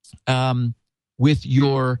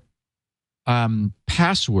your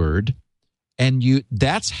password, and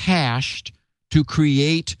that's hashed to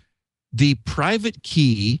create the private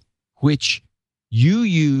key which you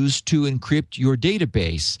use to encrypt your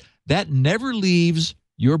database. That never leaves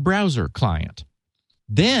your browser client.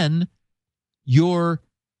 Then your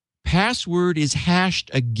password is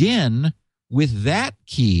hashed again with that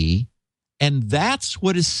key, and that's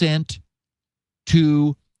what is sent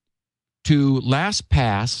to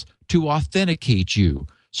LastPass to authenticate you.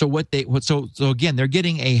 So again, they're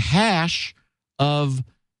getting a hash of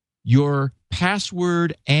your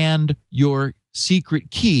password and your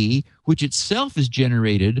secret key, which itself is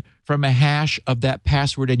generated from a hash of that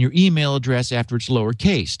password and your email address after it's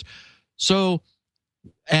lowercased. So,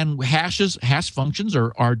 and hash functions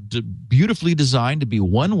are beautifully designed to be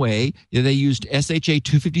one way. They used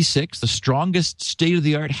SHA-256, the strongest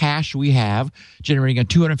state-of-the-art hash we have, generating a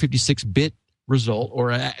 256-bit result,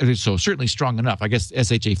 so certainly strong enough. I guess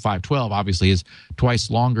SHA-512 obviously is twice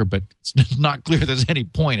longer, but it's not clear there's any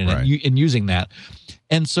point in using that.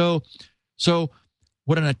 And so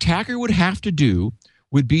what an attacker would have to do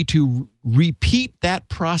would be to repeat that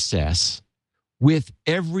process with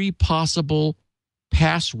every possible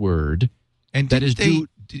password. And did they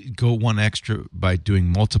go one extra by doing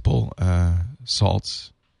multiple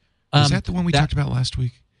salts? Was that the one we talked about last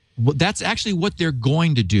week? Well, that's actually what they're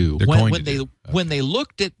going to do. When they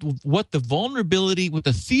looked at what the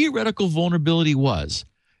theoretical vulnerability was,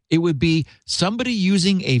 it would be somebody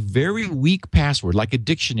using a very weak password, like a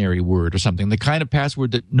dictionary word or something, the kind of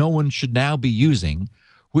password that no one should now be using,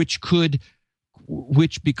 which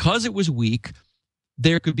because it was weak,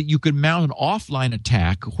 you could mount an offline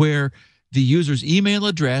attack where the user's email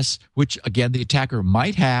address, which again the attacker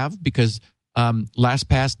might have because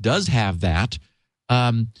LastPass does have that.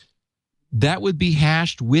 That would be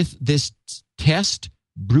hashed with this test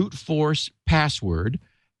brute force password.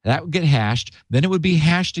 That would get hashed. Then it would be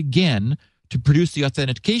hashed again to produce the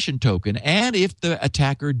authentication token. And if the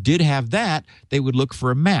attacker did have that, they would look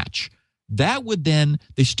for a match. That would then,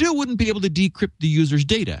 they still wouldn't be able to decrypt the user's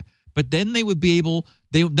data, but then they would be able,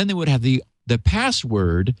 they would have the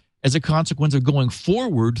password as a consequence of going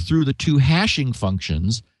forward through the two hashing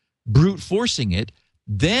functions, brute forcing it.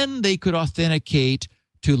 Then they could authenticate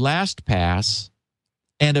to LastPass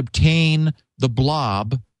and obtain the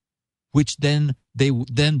blob, which then they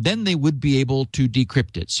would be able to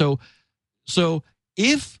decrypt it. So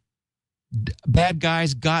if bad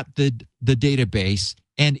guys got the database,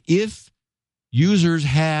 and if users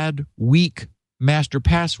had weak master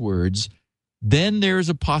passwords, then there's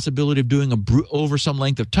a possibility of doing over some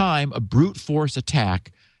length of time a brute force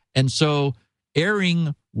attack. And so,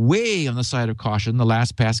 erring way on the side of caution, the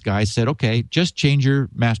LastPass guys said, okay, just change your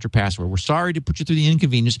master password. We're sorry to put you through the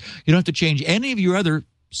inconvenience. You don't have to change any of your other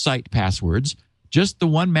site passwords, just the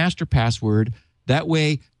one master password. That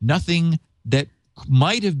way, nothing that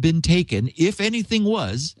might have been taken, if anything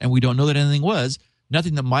was, and we don't know that anything was,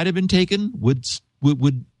 nothing that might have been taken would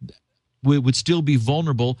still be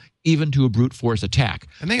vulnerable even to a brute force attack.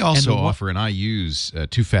 And they also offer an IU's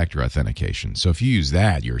two-factor authentication. So if you use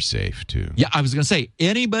that, you're safe too. Yeah, I was going to say,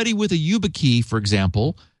 anybody with a YubiKey, for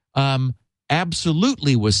example,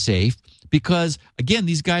 absolutely was safe because, again,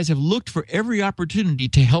 these guys have looked for every opportunity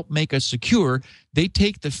to help make us secure. They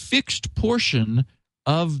take the fixed portion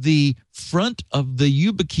of the front of the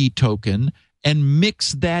YubiKey token and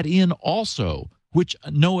mix that in also, which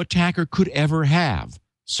no attacker could ever have.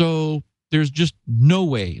 So there's just no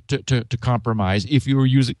way to compromise if you were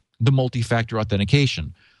using the multi-factor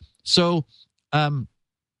authentication. So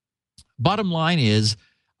bottom line is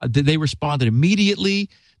they responded immediately.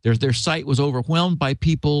 Their site was overwhelmed by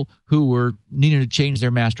people who were needing to change their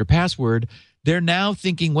master password. They're now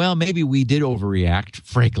thinking, well, maybe we did overreact,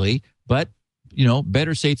 frankly, but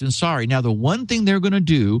better safe than sorry. Now, the one thing they're going to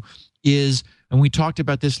do is, and we talked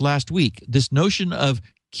about this last week, this notion of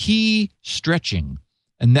key stretching.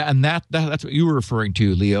 And that's what you were referring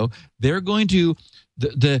to, Leo. They're going to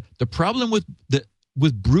the problem with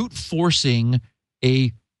brute forcing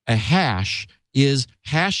a hash is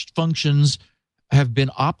hash functions have been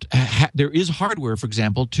there is hardware, for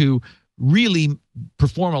example, to really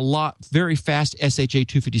perform a lot very fast SHA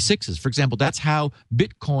 256s. For example, that's how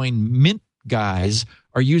Bitcoin mint guys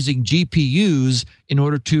are using GPUs in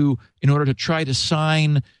order to try to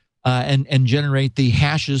sign and generate the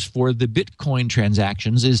hashes for the Bitcoin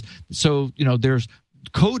transactions. There's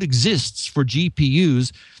code exists for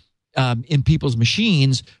GPUs in people's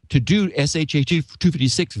machines to do SHA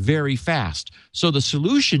 256 very fast. So the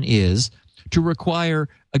solution is to require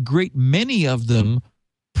a great many of them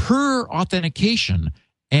per authentication,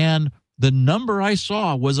 and the number I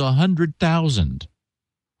saw was 100,000,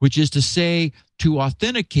 which is to say, to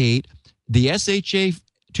authenticate the SHA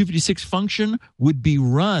 256 function would be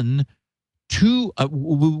run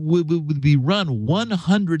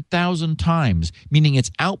 100,000 times, meaning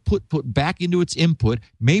its output put back into its input,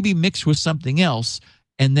 maybe mixed with something else,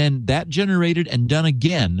 and then that generated and done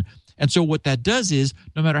again. And so what that does is,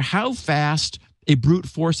 no matter how fast a brute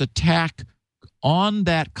force attack on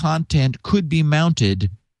that content could be mounted,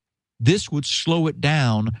 this would slow it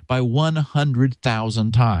down by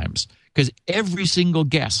 100,000 times, because every single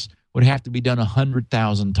guess would have to be done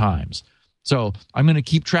 100,000 times. So I'm going to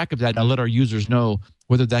keep track of that and I'll let our users know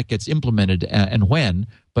whether that gets implemented and when.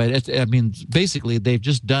 But basically, they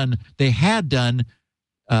had done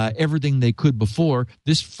everything they could before.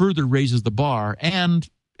 This further raises the bar, and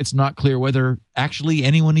it's not clear whether actually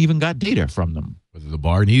anyone even got data from them. Whether the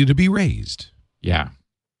bar needed to be raised. Yeah.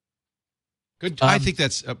 Good. I think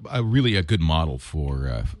that's a really a good model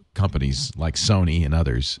for companies like Sony and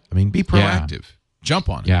others. I mean, be proactive. Yeah. Jump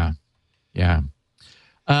on it. Yeah. Yeah.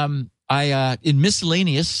 In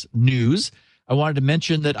miscellaneous news, I wanted to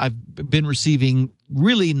mention that I've been receiving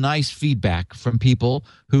really nice feedback from people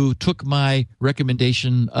who took my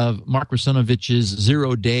recommendation of Mark Russinovich's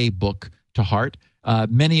 0 Day book to heart.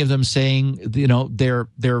 Many of them saying, they're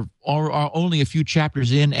only a few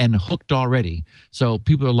chapters in and hooked already. So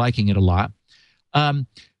people are liking it a lot.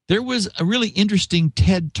 There was a really interesting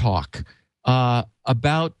TED Talk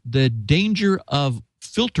about the danger of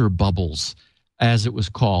filter bubbles, as it was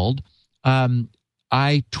called.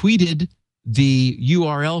 I tweeted the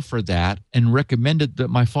URL for that and recommended that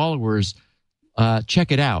my followers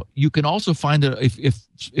check it out. You can also find it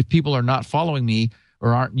if people are not following me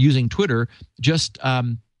or aren't using Twitter, just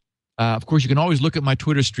of course, you can always look at my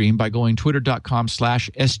Twitter stream by going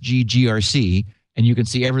twitter.com/SGGRC, and you can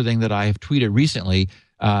see everything that I have tweeted recently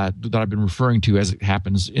that I've been referring to as it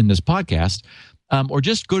happens in this podcast. Or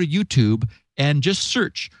just go to YouTube and just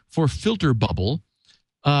search for Filter Bubble.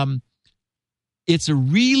 It's a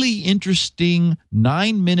really interesting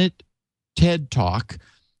 9-minute TED Talk,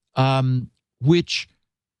 which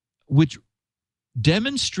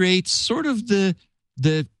demonstrates sort of the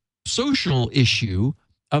social issue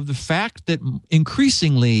of the fact that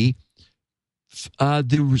increasingly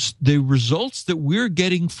the results that we're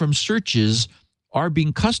getting from searches are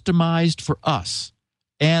being customized for us,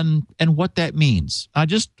 and what that means. I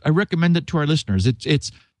recommend it to our listeners.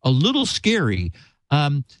 It's a little scary.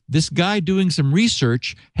 This guy doing some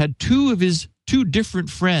research had two of his two different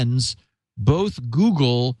friends both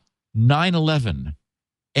Google 9/11,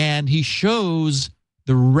 and he shows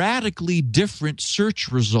the radically different search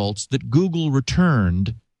results that Google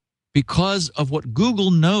returned because of what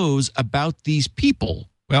Google knows about these people.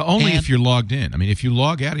 Well, only if you're logged in. I mean, if you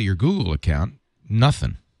log out of your Google account,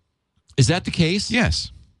 nothing. Is that the case?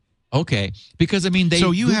 Yes. Okay. Because, I mean,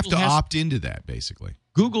 Google have to opt into that, basically.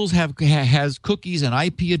 Google's has cookies and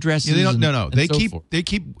IP addresses. Yeah, they don't, no. They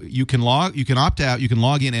keep. You can opt out. You can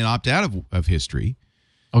log in and opt out of history.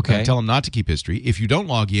 Okay. Tell them not to keep history. If you don't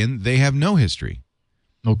log in, they have no history.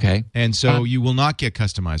 Okay. And so you will not get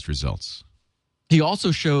customized results. He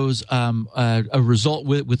also shows a result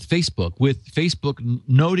with Facebook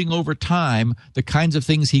noting over time the kinds of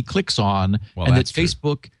things he clicks on, and that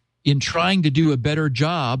Facebook, in trying to do a better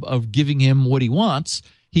job of giving him what he wants,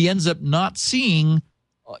 he ends up not seeing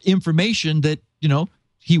information that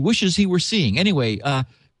he wishes he were seeing. Anyway,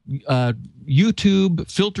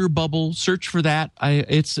 YouTube Filter Bubble, search for that.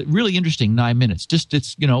 It's really interesting. 9 minutes.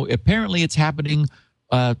 Apparently it's happening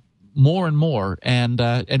more and more,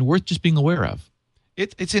 and worth just being aware of.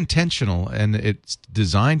 It's intentional, and it's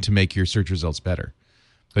designed to make your search results better.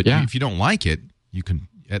 But if you don't like it, you can,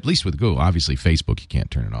 at least with Google. Obviously, Facebook, you can't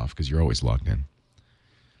turn it off because you're always logged in.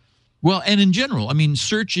 Well, and in general, I mean,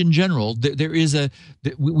 search in general, there is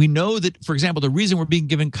we know that, for example, the reason we're being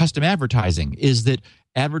given custom advertising is that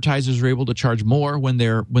advertisers are able to charge more when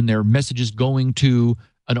their message is going to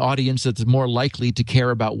an audience that's more likely to care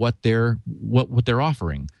about what they're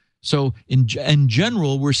offering. So in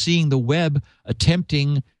general, we're seeing the web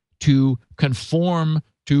attempting to conform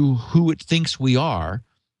to who it thinks we are.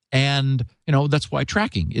 And, that's why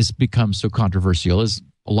tracking has become so controversial, is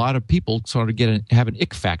a lot of people sort of have an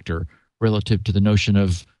ick factor relative to the notion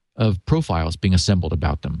of profiles being assembled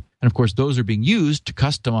about them. And, of course, those are being used to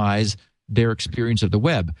customize their experience of the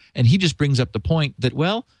web. And he just brings up the point that,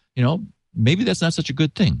 well, maybe that's not such a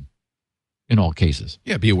good thing in all cases.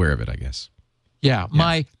 Yeah, be aware of it, I guess. Yeah.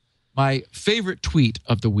 My favorite tweet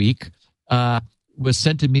of the week was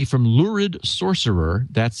sent to me from Lurid Sorcerer.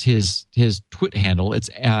 That's his twit handle. It's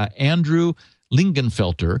Andrew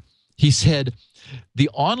Lingenfelter. He said, "The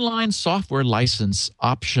online software license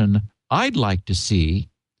option I'd like to see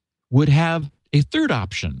would have a third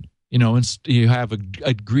option. You have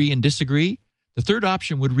agree and disagree. The third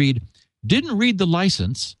option would read, didn't read the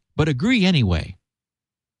license, but agree anyway,"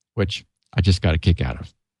 which I just got a kick out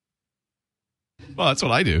of. Well, that's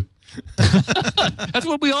what I do. That's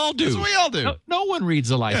what we all do. That's what we all do. No one reads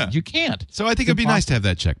the license. Yeah. You can't. So I think it'd be nice to have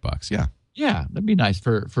that checkbox. Yeah. Yeah, that'd be nice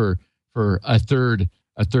for a third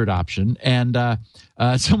option. And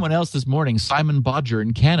someone else this morning, Simon Bodger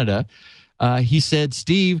in Canada, he said,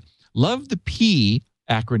 "Steve, love the P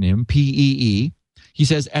acronym, PEE." He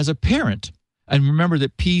says, "As a parent," and remember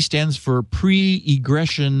that P stands for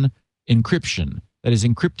pre-egression encryption. That is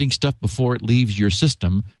encrypting stuff before it leaves your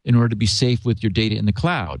system in order to be safe with your data in the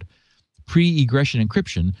cloud. Pre-egression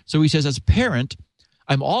encryption. So he says, as a parent,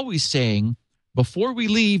 I'm always saying, before we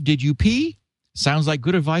leave, did you pee? Sounds like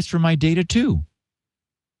good advice for my data too.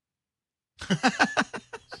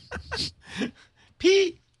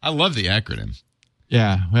 P. I love the acronym.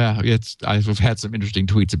 Yeah, well, I've had some interesting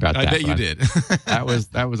tweets about that. I bet you did.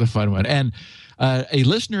 That was a fun one. And a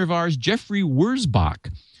listener of ours, Jeffrey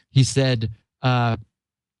Wurzbach, he said, I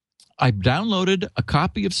downloaded a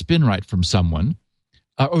copy of SpinRite from someone.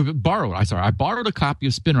 I borrowed a copy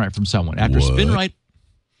of SpinRite from someone. After what? SpinRite,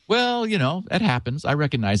 well, that happens. I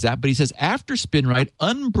recognize that. But he says, after SpinRite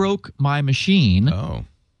unbroke my machine,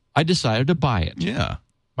 I decided to buy it. Yeah.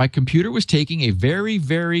 My computer was taking a very,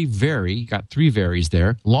 very, very, got 3 varies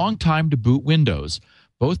there, long time to boot Windows.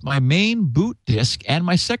 Both my main boot disk and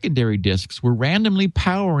my secondary disks were randomly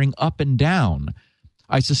powering up and down.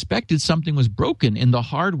 I suspected something was broken in the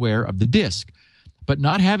hardware of the disk, but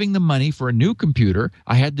not having the money for a new computer,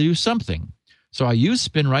 I had to do something. So I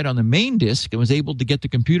used SpinRite on the main disk and was able to get the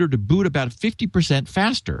computer to boot about 50%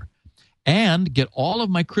 faster and get all of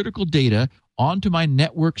my critical data onto my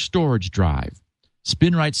network storage drive.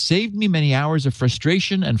 SpinRite saved me many hours of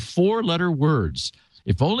frustration and 4-letter words.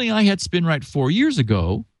 If only I had SpinRite 4 years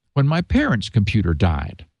ago when my parents' computer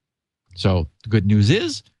died. So the good news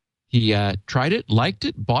is he tried it, liked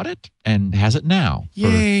it, bought it, and has it now.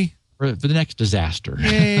 Yay. For the next disaster.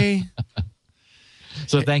 Yay.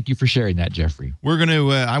 So thank you for sharing that, Jeffrey. We're going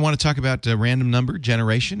to, I want to talk about random number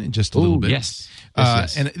generation in just a little bit. Yes.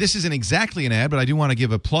 Yes. And this isn't exactly an ad, but I do want to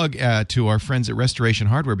give a plug to our friends at Restoration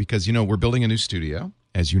Hardware because, we're building a new studio,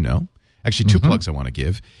 as you know. Actually, two plugs I want to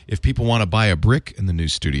give. If people want to buy a brick in the new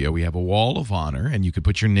studio, we have a wall of honor, and you could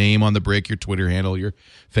put your name on the brick, your Twitter handle, your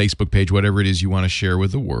Facebook page, whatever it is you want to share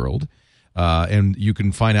with the world. And you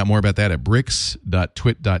can find out more about that at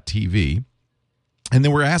bricks.twit.tv. And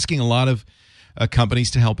then we're asking a lot of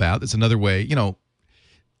companies to help out. That's another way.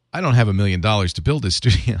 I don't have $1 million to build this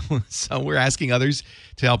studio, so we're asking others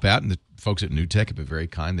to help out. And the folks at NewTek have been very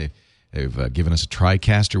kind. They've given us a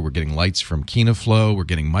TriCaster. We're getting lights from KinoFlow. We're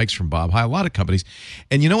getting mics from Bob High. A lot of companies.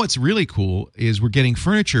 And what's really cool is we're getting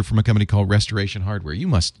furniture from a company called Restoration Hardware. You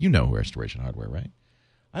know Restoration Hardware, right?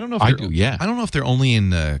 I don't know if I do. Yeah. I don't know if they're only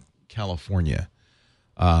in California.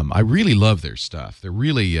 I really love their stuff. They're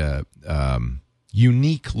really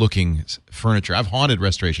unique-looking furniture. I've haunted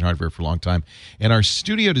Restoration Hardware for a long time. And our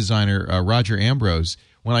studio designer, Roger Ambrose,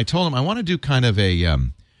 when I told him I want to do kind of a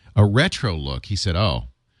retro look, he said,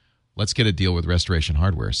 let's get a deal with Restoration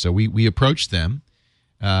Hardware. So we approached them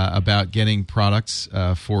about getting products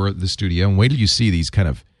for the studio. And wait till you see these kind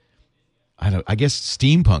of, I guess,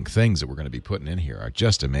 steampunk things that we're going to be putting in here are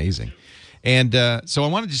just amazing. And so I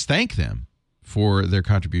want to just thank them for their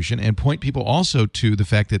contribution and point people also to the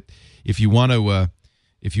fact that if you want to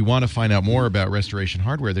find out more about Restoration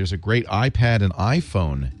Hardware, there's a great iPad and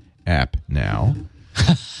iPhone app now.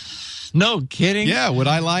 No kidding. Yeah, would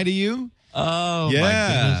I lie to you? Oh, yeah. my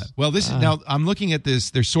goodness. Well, this is now I'm looking at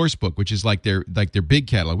their source book, which is like their big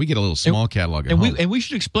catalog. We get a little small catalog at home. And we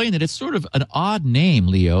should explain that it's sort of an odd name,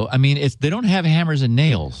 Leo. I mean, they don't have hammers and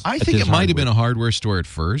nails. I think it might have been a hardware store at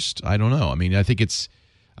first. I don't know. I mean, I think it's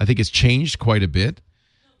changed quite a bit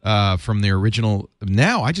from their original.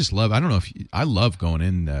 Now I just love. I don't know if I love going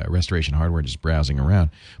in Restoration Hardware and just browsing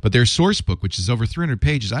around. But their source book, which is over 300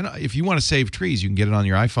 pages. If you want to save trees, you can get it on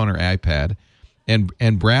your iPhone or iPad.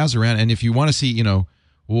 And browse around, and if you want to see,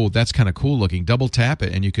 that's kind of cool looking, double tap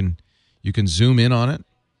it, and you can zoom in on it.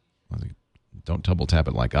 Don't double tap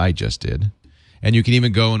it like I just did, and you can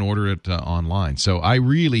even go and order it online. So I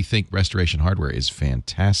really think Restoration Hardware is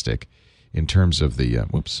fantastic in terms of the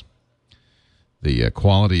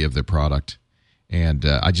quality of the product, and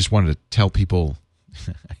I just wanted to tell people.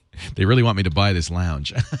 They really want me to buy this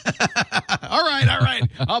lounge. All right,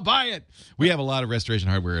 I'll buy it. We have a lot of Restoration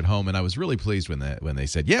Hardware at home, and I was really pleased when they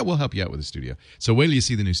said, yeah, we'll help you out with the studio. So wait till you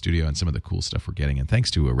see the new studio and some of the cool stuff we're getting. And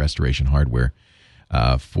thanks to Restoration Hardware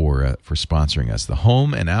for sponsoring us. The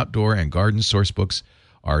home and outdoor and garden source books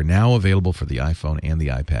are now available for the iPhone and the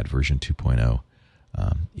iPad. Version 2.0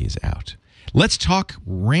 is out. Let's talk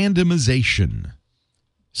randomization.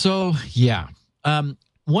 So, yeah.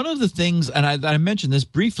 One of the things, and I mentioned this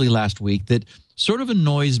briefly last week, that sort of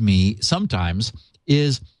annoys me sometimes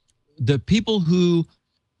is the people who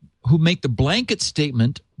make the blanket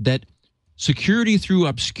statement that security through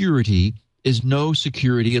obscurity is no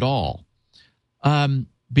security at all.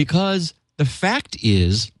 Because the fact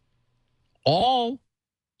is, all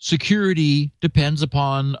security depends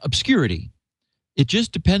upon obscurity. It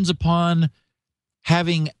just depends upon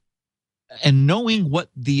having and knowing what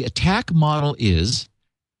the attack model is,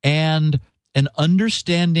 and an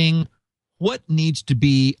understanding what needs to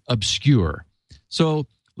be obscure. So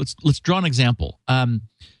let's draw an example.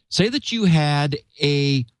 Say that you had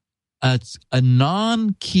a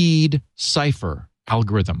non-keyed cipher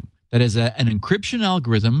algorithm that is an encryption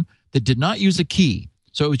algorithm that did not use a key.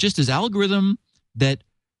 So it was just this algorithm that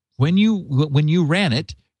when you ran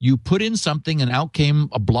it, you put in something and out came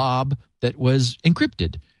a blob that was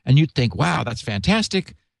encrypted. And you'd think, wow, that's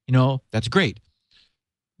fantastic. That's great.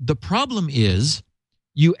 The problem is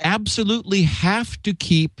you absolutely have to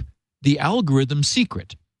keep the algorithm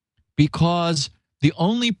secret, because the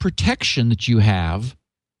only protection that you have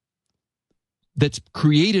that's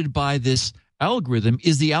created by this algorithm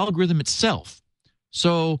is the algorithm itself.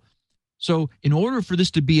 So in order for this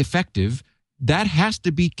to be effective, that has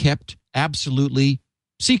to be kept absolutely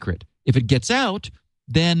secret. If it gets out,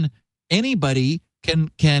 then anybody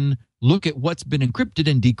can look at what's been encrypted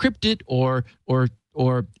and decrypt it, or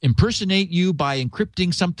impersonate you by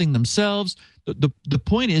encrypting something themselves. The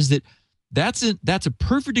point is that that's a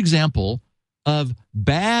perfect example of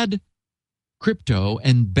bad crypto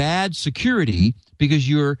and bad security, because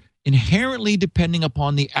you're inherently depending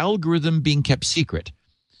upon the algorithm being kept secret.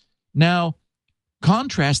 Now,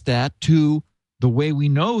 contrast that to the way we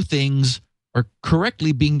know things are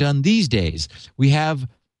correctly being done these days. We have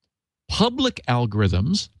public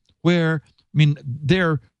algorithms where,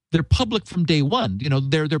 they're public from day one.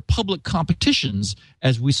 They're public competitions,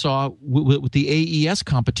 as we saw with the AES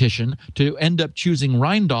competition, to end up choosing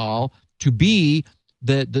Reindahl to be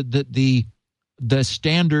the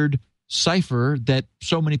standard cipher that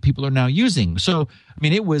so many people are now using. So,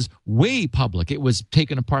 it was way public. It was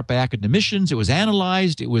taken apart by academicians. It was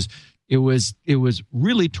analyzed. It was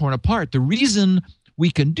really torn apart. The reason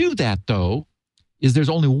we can do that, though, is there's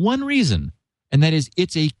only one reason, and that is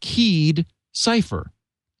it's a keyed cipher,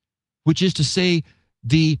 which is to say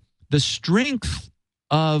the strength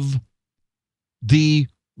of the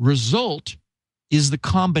result is the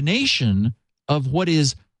combination of what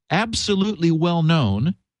is absolutely well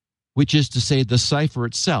known, which is to say the cipher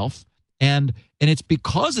itself, and it's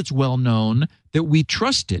because it's well known that we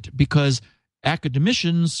trust it, because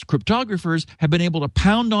academicians, cryptographers have been able to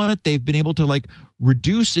pound on it. They've been able to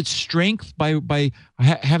reduce its strength by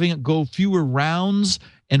having it go fewer rounds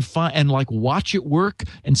and watch it work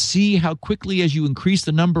and see how quickly, as you increase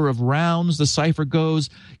the number of rounds the cipher goes,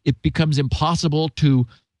 it becomes impossible to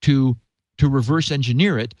reverse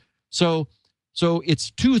engineer it. So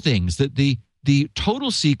it's two things: that the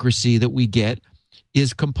total secrecy that we get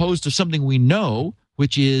is composed of something we know,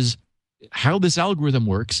 which is how this algorithm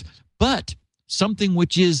works, but something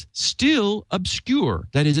which is still obscure.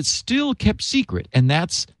 That is, it's still kept secret, and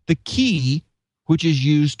that's the key which is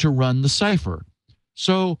used to run the cipher.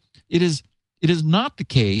 So it is not the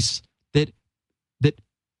case that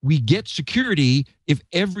we get security if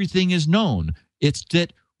everything is known. It's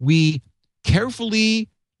that we carefully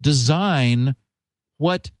design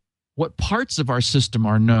what parts of our system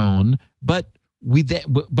are known, but we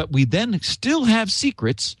then still have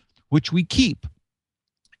secrets which we keep.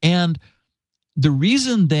 And the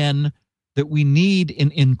reason then that we need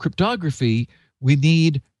in cryptography, we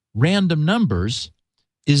need random numbers,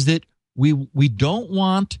 is that we don't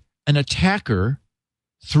want an attacker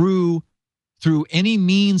through any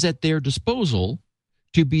means at their disposal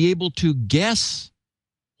to be able to guess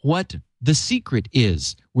what the secret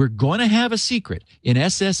is. We're going to have a secret in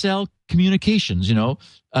SSL communications,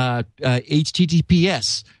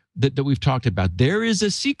 HTTPS that we've talked about. There is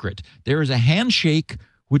a secret. There is a handshake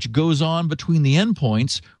which goes on between the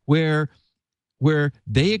endpoints where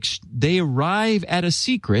they arrive at a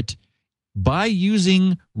secret by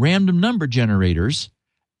using random number generators,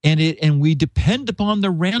 and we depend upon the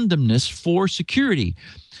randomness for security.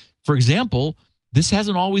 For example, this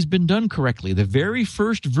hasn't always been done correctly. The very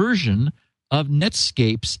first version of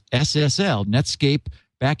Netscape's SSL, Netscape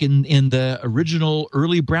back in the original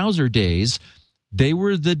early browser days, they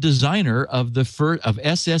were the designer of of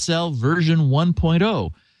SSL version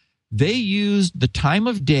 1.0. They used the time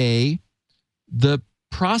of day, the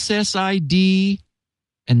process ID,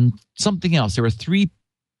 and something else. There were three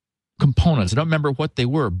components. I don't remember what they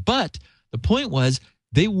were, but the point was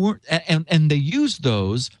they weren't, and they used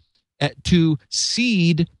those to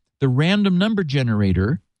seed the random number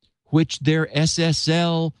generator, which their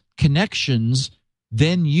SSL connections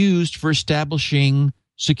then used for establishing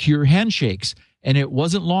secure handshakes. And it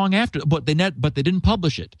wasn't long after, but they didn't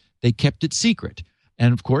publish it. They kept it secret.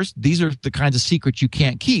 And of course, these are the kinds of secrets you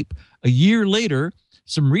can't keep. A year later,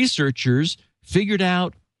 some researchers figured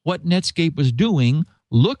out what Netscape was doing,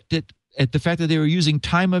 looked at the fact that they were using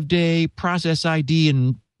time of day, process ID,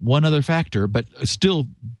 and one other factor, but still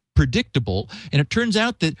predictable. And it turns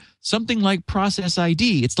out that something like process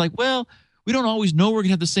ID, it's like, well, we don't always know we're going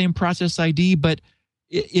to have the same process ID, but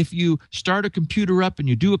if you start a computer up and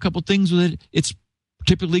you do a couple things with it, it's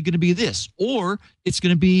typically going to be this, or it's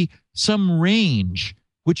going to be some range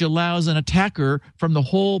which allows an attacker from the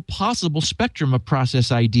whole possible spectrum of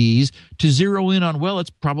process IDs to zero in on, well, it's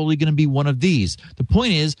probably going to be one of these. The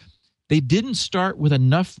point is, they didn't start with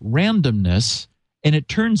enough randomness, and it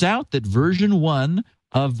turns out that version 1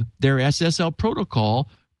 of their SSL protocol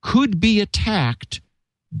could be attacked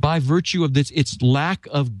by virtue of its lack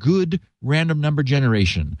of good random number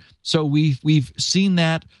generation. So we've seen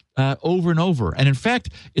that over and over. And in fact,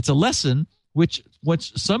 it's a lesson which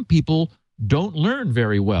some people don't learn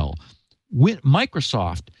very well.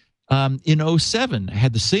 Microsoft in 2007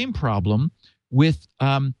 had the same problem with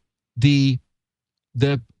the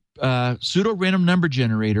pseudo random number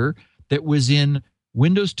generator that was in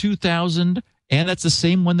Windows 2000, and that's the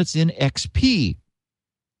same one that's in XP.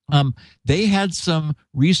 They had some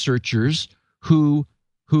researchers who,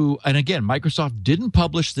 and again, Microsoft didn't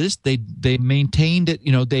publish this. They maintained it.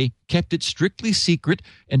 They kept it strictly secret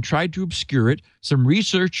and tried to obscure it. Some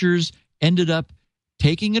researchers ended up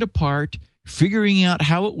taking it apart, figuring out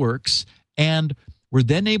how it works, and were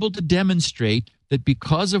then able to demonstrate that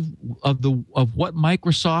because of what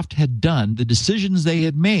Microsoft had done, the decisions they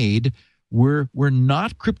had made were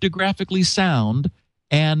not cryptographically sound,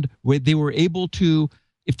 and they were able to,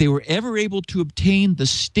 if they were ever able to obtain the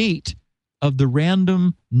state of the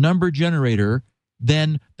random number generator,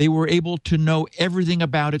 then they were able to know everything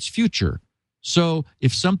about its future. So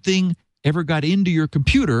if something ever got into your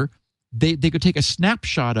computer, they could take a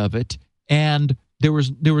snapshot of it, and there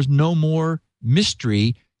was no more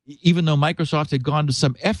mystery, even though Microsoft had gone to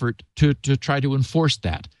some effort to try to enforce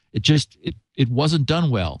that. It wasn't done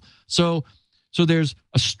well. So there's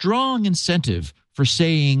a strong incentive for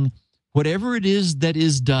saying whatever it is that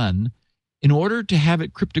is done, in order to have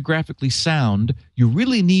it cryptographically sound, you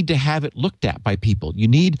really need to have it looked at by people. You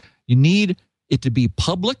need it to be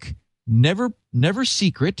public, never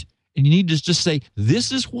secret, and you need to just say,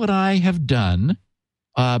 this is what I have done.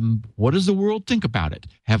 What does the world think about it?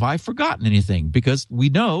 Have I forgotten anything? Because we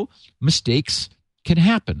know mistakes can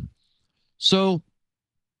happen. So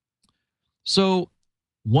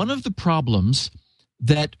one of the problems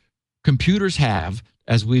that computers have,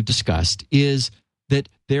 as we've discussed, is that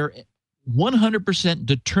they're 100%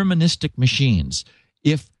 deterministic machines.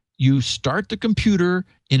 If you start the computer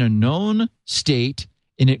in a known state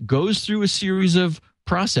and it goes through a series of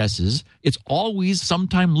processes, it's always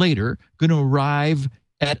sometime later going to arrive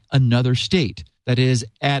at another state. That is,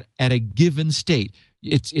 at a given state.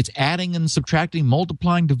 It's adding and subtracting,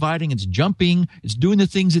 multiplying, dividing, it's jumping, it's doing the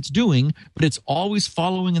things it's doing, but it's always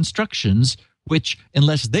following instructions, which,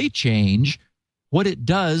 unless they change, what it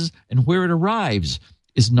does and where it arrives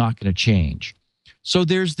is not going to change. So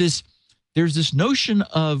there's this notion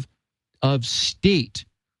of state,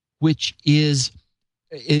 which can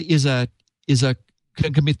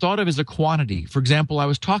be thought of as a quantity. For example, I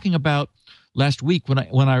was talking about last week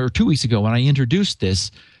or 2 weeks ago when I introduced this,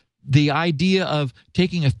 the idea of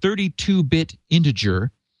taking a 32-bit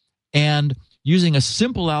integer and using a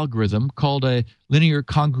simple algorithm called a linear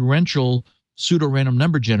congruential pseudo-random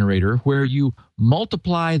number generator, where you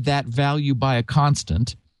multiply that value by a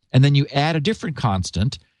constant and then you add a different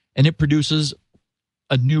constant and it produces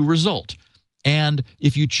a new result. And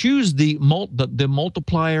if you choose the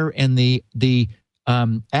multiplier and the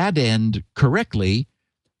addend correctly,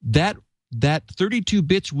 that 32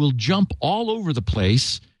 bits will jump all over the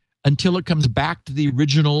place until it comes back to the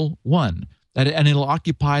original one. And it'll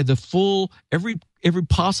occupy the full, every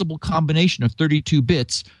possible combination of 32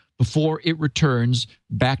 bits before it returns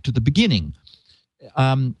back to the beginning.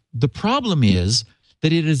 The problem is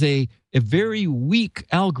that it is a very weak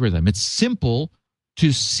algorithm. It's simple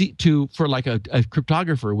for like a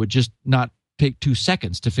cryptographer would just not take 2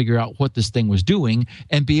 seconds to figure out what this thing was doing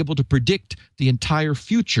and be able to predict the entire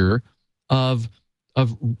future of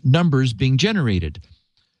numbers being generated.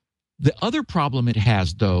 The other problem it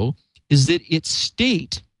has, though, is that its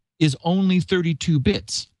state is only 32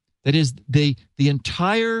 bits. That is,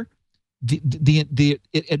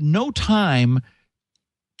 at no time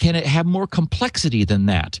can it have more complexity than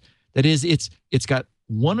that. That is, it's got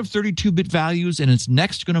one of 32-bit values, and it's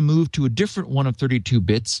next going to move to a different one of 32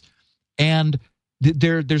 bits, and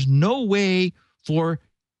there's no way for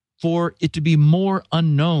it to be more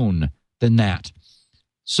unknown than that.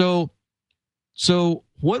 So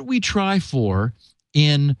what we try for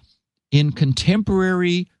in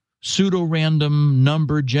contemporary pseudo-random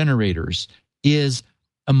number generators is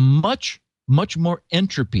a much more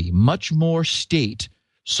entropy, much more state,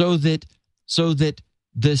 so that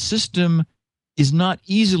the system is not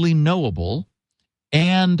easily knowable.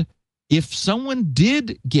 And if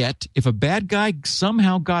a bad guy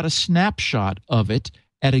somehow got a snapshot of it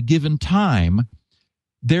at a given time,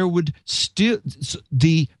 there would still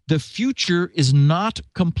the future is not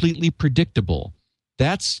completely predictable.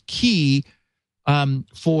 That's key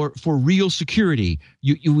for real security.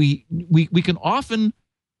 We can often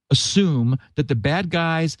assume that the bad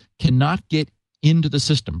guys cannot get into the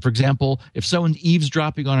system. For example, if someone's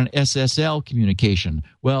eavesdropping on an SSL communication,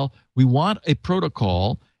 well, we want a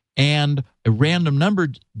protocol and a random number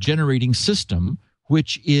generating system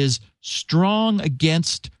which is strong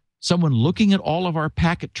against someone looking at all of our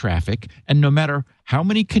packet traffic, and no matter how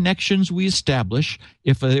many connections we establish,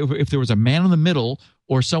 if there was a man in the middle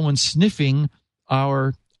or someone sniffing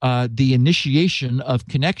the initiation of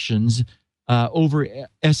connections over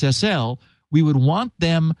SSL, we would want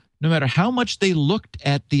them, no matter how much they looked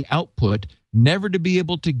at the output, never to be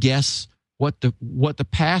able to guess what the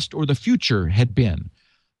past or the future had been.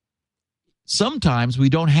 Sometimes we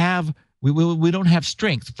don't have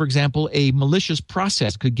strength. For example, a malicious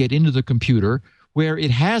process could get into the computer where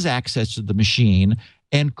it has access to the machine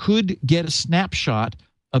and could get a snapshot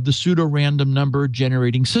of the pseudo-random number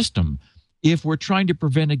generating system. If we're trying to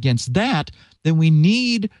prevent against that, then we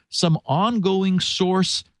need some ongoing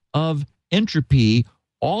source of entropy,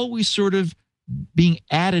 always sort of being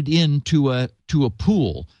added into a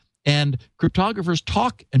pool. And cryptographers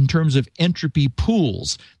talk in terms of entropy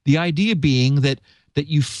pools. The idea being that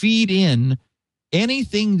you feed in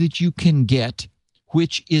anything that you can get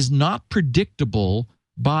which is not predictable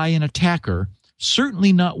by an attacker,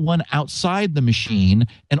 certainly not one outside the machine,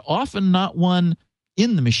 and often not one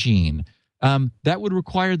in the machine. That would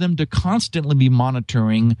require them to constantly be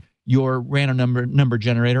monitoring your random number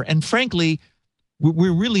generator. And frankly,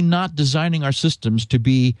 we're really not designing our systems to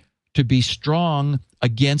be strong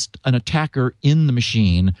against an attacker in the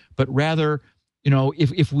machine, but rather,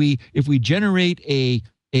 if we generate a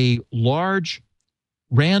large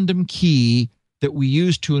random key that we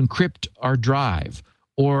use to encrypt our drive,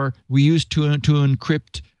 or we use to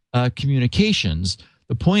encrypt communications,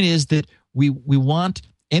 the point is that we want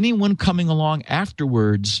anyone coming along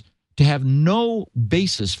afterwards to have no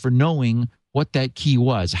basis for knowing what that key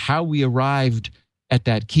was, how we arrived at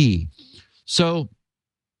that key. So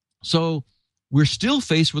we're still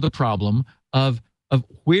faced with a problem of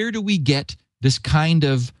where do we get this kind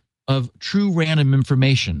of true random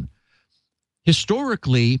information?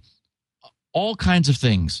 Historically, all kinds of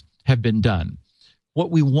things have been done.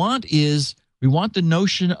 What we want is the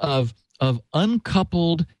notion of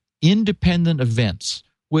uncoupled, independent events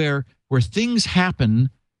where things happen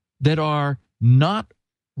that are not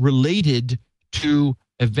related to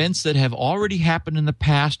events that have already happened in the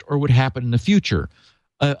past or would happen in the future.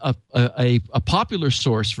 A popular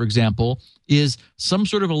source, for example, is some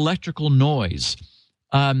sort of electrical noise.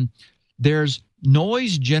 There's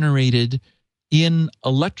noise generated in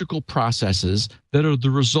electrical processes that are the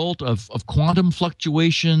result of quantum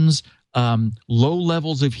fluctuations, low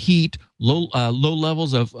levels of heat, low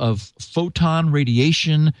levels of photon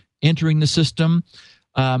radiation entering the system.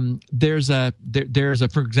 There's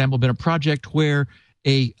for example, been a project where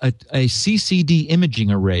a CCD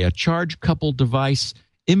imaging array, a charge coupled device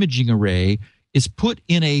imaging array, is put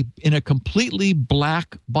in a completely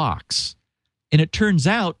black box. And it turns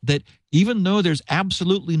out that even though there's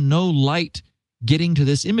absolutely no light getting to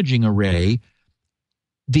this imaging array,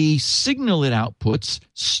 the signal it outputs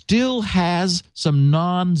still has some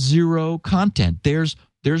non-zero content. There's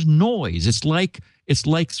noise. It's like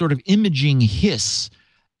sort of imaging hiss,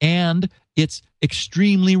 and it's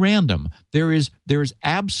extremely random. There is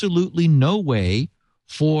absolutely no way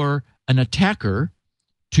for an attacker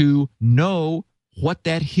to know what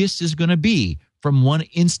that hiss is going to be from one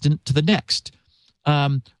instant to the next.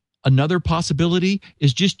 Another possibility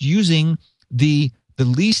is just using the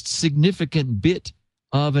least significant bit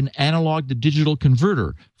of an analog to digital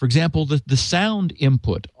converter. For example, the sound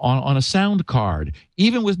input on a sound card,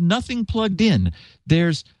 even with nothing plugged in,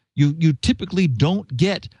 you typically don't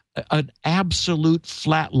get an absolute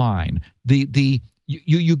flat line.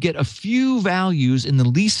 You get a few values in the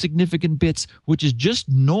least significant bits, which is just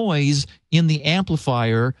noise in the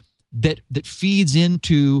amplifier that feeds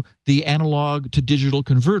into the analog to digital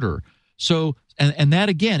converter. So, and that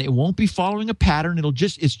again, it won't be following a pattern.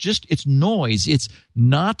 It's noise. It's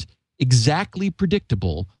not exactly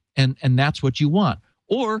predictable, and that's what you want.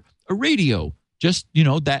 Or a radio, just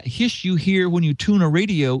that hiss you hear when you tune a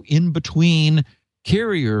radio in between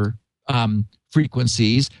carrier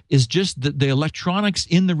frequencies is just the electronics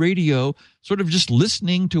in the radio sort of just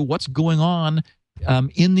listening to what's going on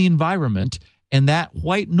in the environment. And that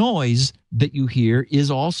white noise that you hear is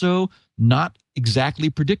also not exactly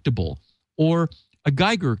predictable. Or a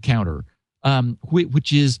Geiger counter,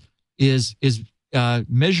 which is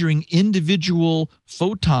measuring individual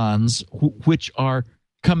photons which are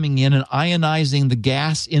coming in and ionizing the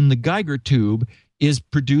gas in the Geiger tube, is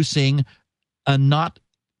producing a not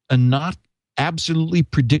absolutely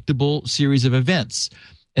predictable series of events.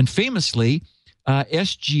 And famously,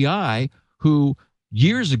 SGI, who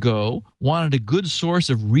years ago wanted a good source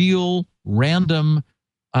of real random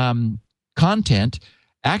content,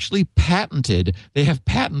 actually patented. They have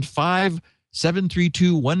patent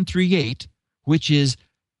 5732138, which is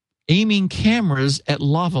aiming cameras at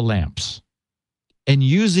lava lamps and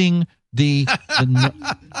using the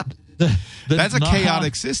that's a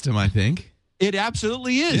chaotic system, I think. It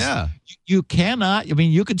absolutely is. Yeah. You cannot. I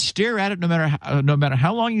mean, you could stare at it no matter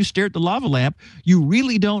how long you stare at the lava lamp. You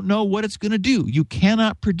really don't know what it's going to do. You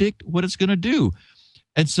cannot predict what it's going to do.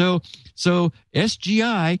 And so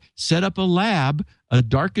SGI set up a lab, a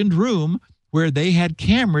darkened room, where they had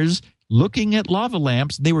cameras looking at lava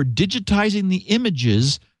lamps. They were digitizing the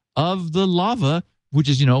images of the lava, which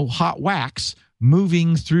is, hot wax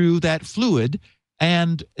moving through that fluid.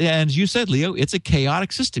 And as you said, Leo, it's a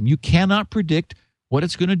chaotic system. You cannot predict what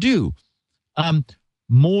it's going to do.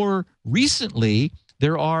 More recently,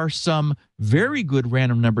 there are some very good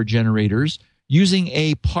random number generators using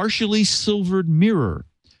a partially silvered mirror.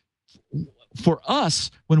 For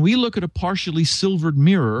us, when we look at a partially silvered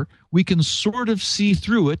mirror, we can sort of see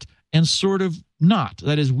through it and sort of not.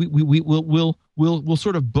 That is, we'll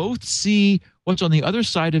sort of both see what's on the other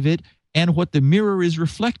side of it and what the mirror is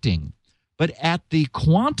reflecting. But at the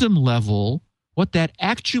quantum level, what that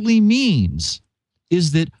actually means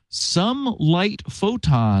is that some light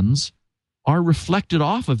photons are reflected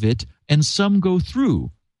off of it and some go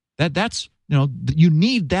through. That's you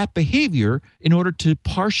need that behavior in order to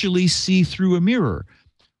partially see through a mirror.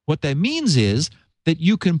 What that means is that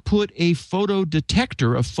you can put a photon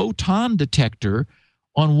detector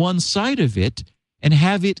on one side of it and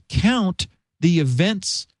have it count the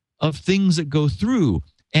events of things that go through.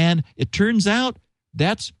 And it turns out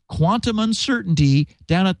that's quantum uncertainty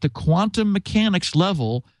down at the quantum mechanics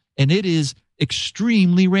level, and it is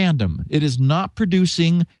extremely random. It is not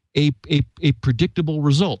producing a predictable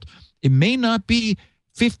result. It may not be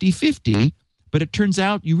 50-50, but it turns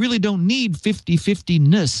out you really don't need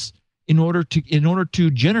 50-50-ness in order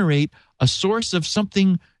to generate a source of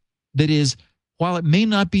something that is, while it may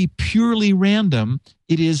not be purely random,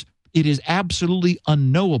 it is absolutely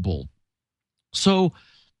unknowable. So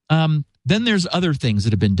then there's other things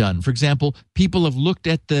that have been done. For example, people have looked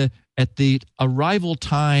at the arrival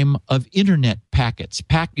time of internet packets,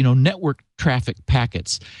 network traffic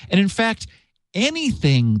packets. And in fact,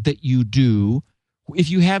 anything that you do, if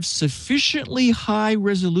you have sufficiently high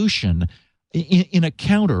resolution in a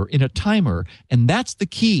counter, in a timer, and that's the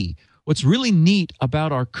key. What's really neat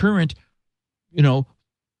about our current,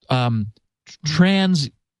 trans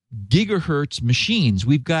gigahertz machines,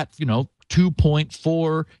 we've got,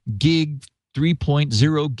 2.4 gig,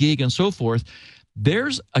 3.0 gig, and so forth.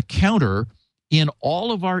 There's a counter in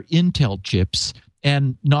all of our Intel chips,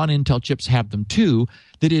 and non-Intel chips have them too,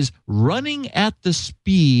 that is running at the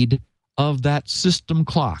speed of that system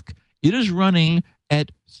clock. It is running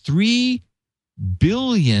at 3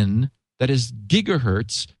 billion, that is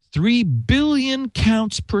gigahertz, 3 billion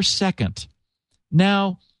counts per second.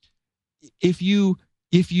 Now, if you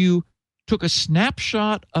took a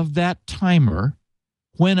snapshot of that timer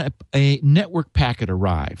when a network packet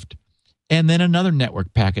arrived, and then another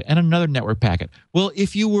network packet and another network packet. Well,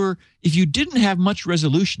 if you didn't have much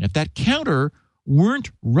resolution, if that counter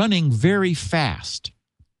weren't running very fast,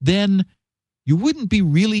 then you wouldn't be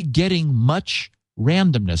really getting much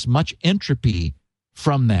randomness, much entropy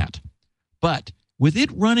from that. But with it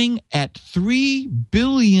running at 3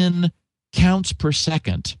 billion counts per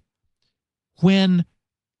second, when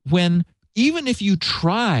even if you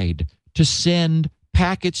tried to send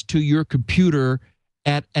packets to your computer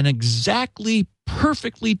at an exactly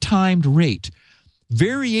perfectly timed rate,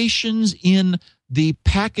 variations in the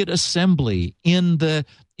packet assembly, in the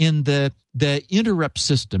interrupt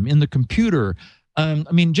system, in the computer,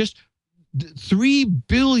 just 3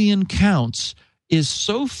 billion counts is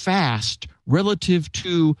so fast relative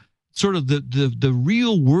to sort of the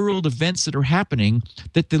real world events that are happening,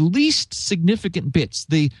 that the least significant bits,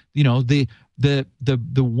 the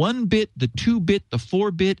 1 bit, the 2 bit, the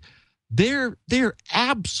 4 bit, they're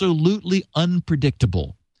absolutely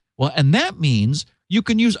unpredictable. Well, and that means you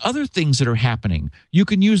can use other things that are happening. You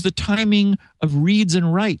can use the timing of reads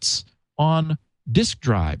and writes on disk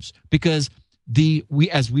drives, because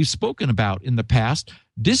as we've spoken about in the past,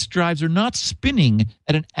 disk drives are not spinning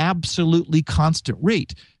at an absolutely constant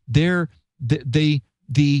rate. The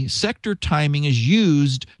sector timing is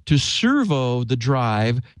used to servo the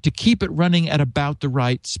drive to keep it running at about the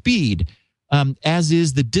right speed, as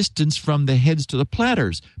is the distance from the heads to the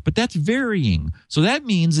platters. But that's varying. So that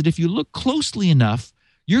means that if you look closely enough,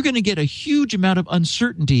 you're going to get a huge amount of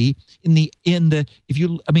uncertainty look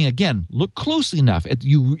closely enough. If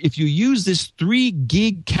you use this 3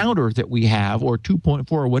 gig counter that we have, or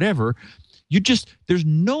 2.4 or whatever, there's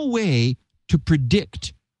no way to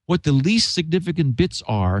predict what the least significant bits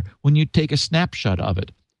are when you take a snapshot of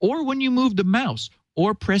it, or when you move the mouse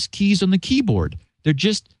or press keys on the keyboard. They're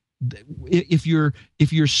just, if you're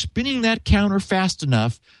spinning that counter fast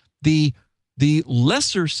enough, the the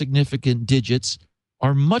lesser significant digits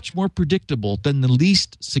are much more predictable than the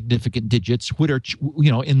least significant digits, which are,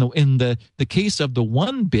 in the case of the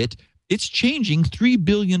 1 bit, it's changing 3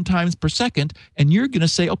 billion times per second, and you're going to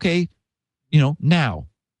say, okay, now,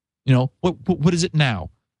 what is it now?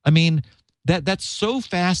 I mean, that's so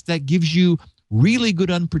fast that gives you really good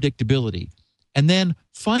unpredictability. And then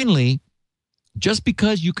finally, just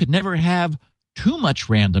because you could never have too much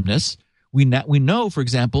randomness, we know, for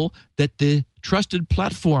example, that the Trusted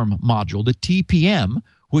Platform Module, the TPM,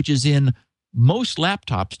 which is in most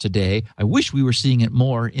laptops today, I wish we were seeing it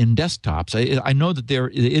more in desktops. I know that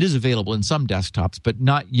it is available in some desktops, but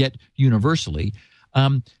not yet universally.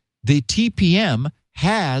 The TPM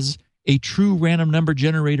has a true random number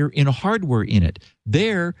generator in hardware in it.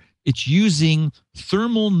 There, it's using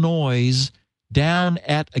thermal noise down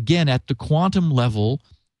at the quantum level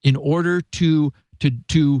in order to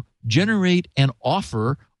generate an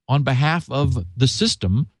offer on behalf of the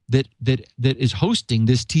system that is hosting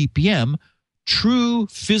this TPM, true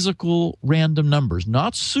physical random numbers,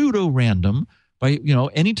 not pseudo-random.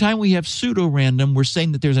 Anytime we have pseudo-random, we're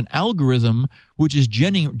saying that there's an algorithm which is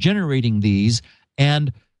generating these,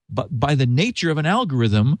 and by the nature of an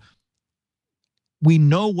algorithm, we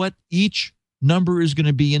know what each number is going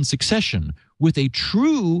to be in succession. With a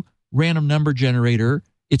true random number generator,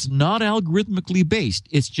 it's not algorithmically based.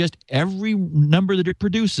 It's just every number that it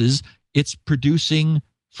produces, it's producing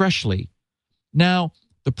freshly. Now,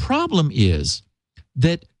 the problem is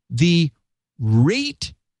that the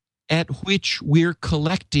rate at which we're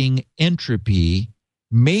collecting entropy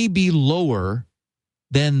may be lower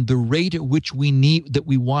than the rate at which we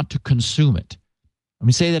want to consume it. Let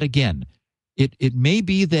me say that again. It may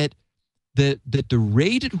be that the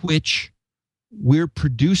rate at which we're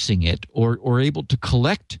producing it or able to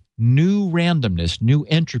collect new randomness, new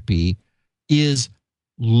entropy, is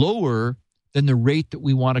lower than the rate that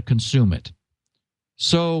we want to consume it.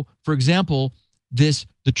 So, for example, the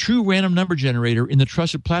true random number generator in the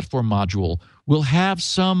Trusted Platform Module will have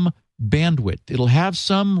some bandwidth. It'll have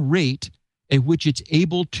some rate at which it's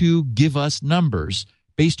able to give us numbers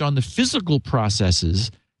based on the physical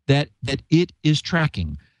processes that it is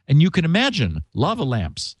tracking. And you can imagine lava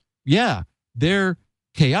lamps. Yeah, they're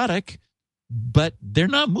chaotic, but they're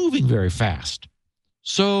not moving very fast.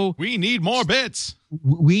 So we need more bits.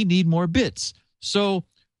 We need more bits. So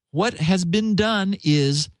what has been done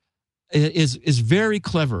is very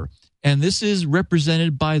clever, and this is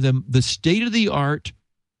represented by the state-of-the-art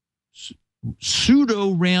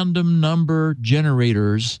pseudo-random number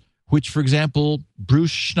generators, which, for example,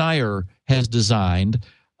 Bruce Schneier has designed.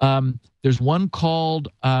 There's one called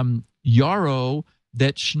Yarrow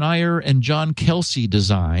that Schneier and John Kelsey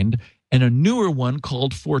designed, and a newer one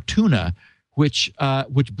called Fortuna, which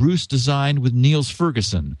Bruce designed with Niels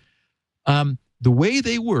Ferguson. The way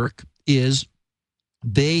they work is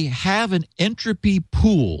they have an entropy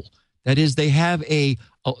pool. That is, they have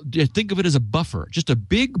think of it as a buffer, just a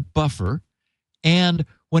big buffer. And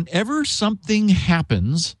whenever something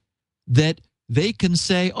happens that they can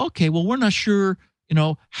say, okay, well, we're not sure,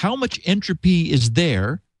 how much entropy is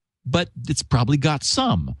there, but it's probably got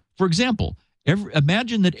some. For example,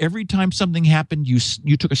 imagine that every time something happened,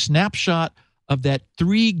 you took a snapshot of that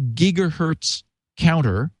 3 gigahertz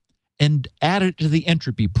counter and add it to the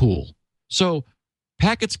entropy pool. So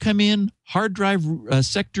packets come in, hard drive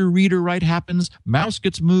sector reader write happens, mouse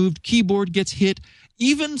gets moved, keyboard gets hit.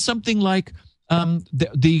 Even something like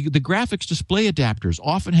the graphics display adapters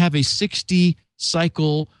often have a 60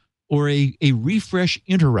 cycle or a refresh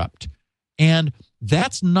interrupt. And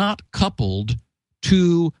that's not coupled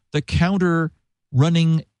to the counter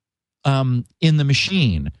running in the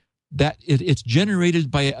machine. That it's generated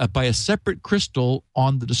by a separate crystal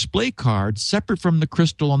on the display card, separate from the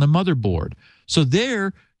crystal on the motherboard. So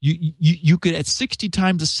there, you could, at 60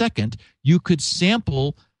 times a second, you could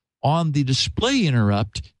sample on the display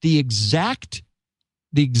interrupt the exact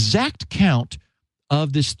count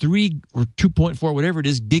of this 3 or 2.4, whatever it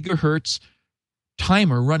is, gigahertz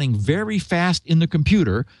timer running very fast in the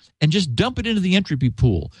computer, and just dump it into the entropy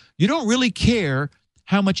pool. You don't really care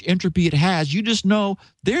how much entropy it has. You just know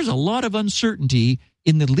there's a lot of uncertainty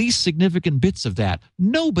in the least significant bits of that.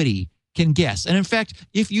 Nobody can guess. And in fact,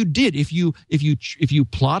 if you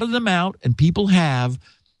plotted them out, and people have,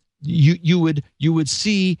 you would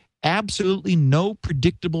see absolutely no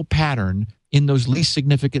predictable pattern in those least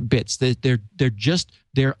significant bits.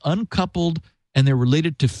 They're uncoupled, and they're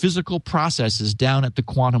related to physical processes down at the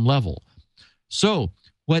quantum level. So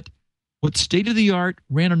what state-of-the-art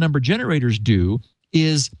random number generators do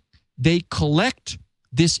is they collect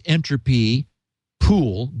this entropy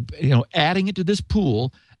pool, adding it to this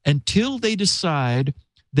pool, until they decide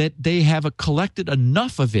that they have collected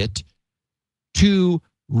enough of it to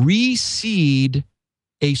reseed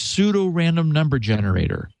a pseudo-random number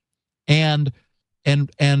generator. And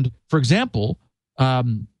for example,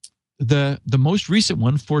 the most recent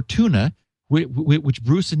one, Fortuna, which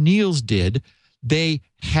Bruce and Niels did, they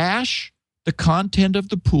hash the content of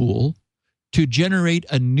the pool to generate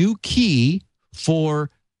a new key for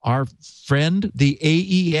our friend, the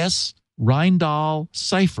AES Rijndael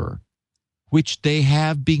cipher, which they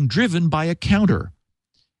have being driven by a counter.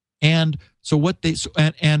 And so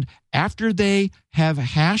and after they have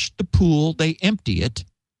hashed the pool, they empty it,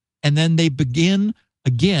 and then they begin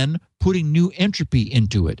again putting new entropy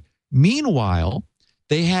into it. Meanwhile,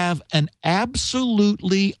 they have an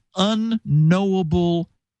absolutely unknowable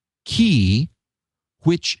key,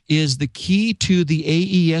 which is the key to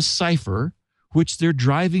the AES cipher, which they're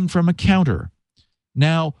driving from a counter.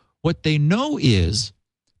 Now, what they know is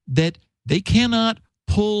that they cannot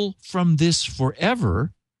pull from this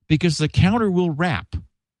forever because the counter will wrap,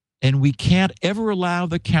 and we can't ever allow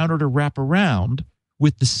the counter to wrap around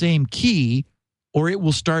with the same key, or it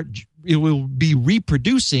will be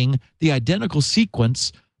reproducing the identical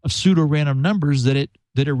sequence of pseudo-random numbers that it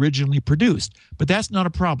originally produced. But that's not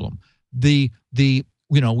a problem.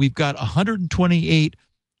 We've got 128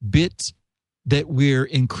 bits that we're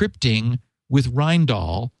encrypting with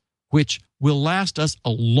Rijndael, which will last us a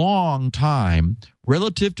long time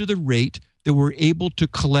relative to the rate that we're able to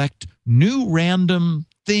collect new random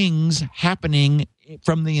things happening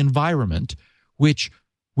from the environment, which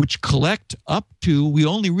collect up to, we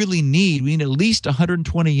need at least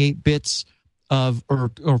 128 bits of,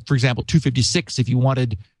 or for example, 256 if you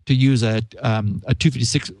wanted to use a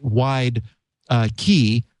 256 wide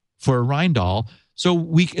key for Rijndael.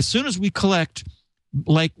 So as soon as we collect,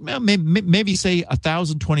 like maybe say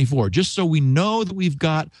 1024, just so we know that we've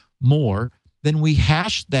got more, then we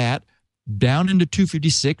hash that down into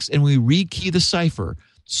 256 and we rekey the cipher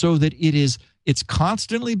so that it's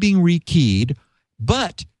constantly being rekeyed,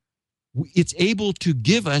 but it's able to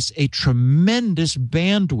give us a tremendous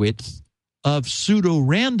bandwidth of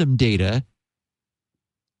pseudo-random data,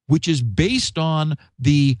 which is based on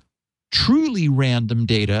the truly random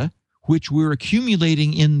data which we're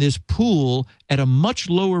accumulating in this pool at a much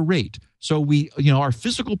lower rate. So our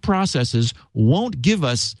physical processes won't give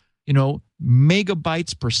us,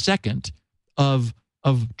 megabytes per second of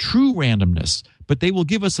true randomness, but they will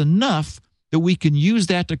give us enough that we can use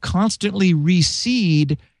that to constantly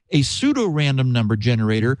reseed a pseudo-random number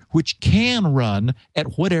generator, which can run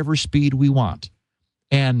at whatever speed we want.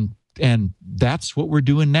 And that's what we're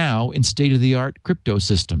doing now in state-of-the-art crypto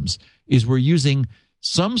systems, is we're using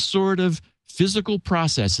some sort of physical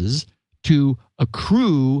processes to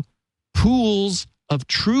accrue pools of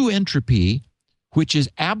true entropy, which is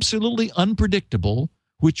absolutely unpredictable,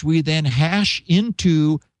 which we then hash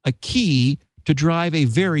into a key to drive a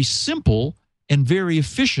very simple and very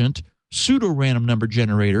efficient pseudo-random number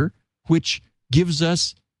generator, which gives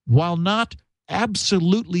us, while not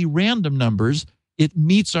absolutely random numbers, it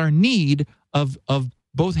meets our need of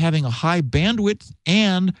both having a high bandwidth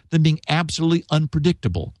and them being absolutely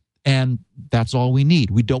unpredictable. And that's all we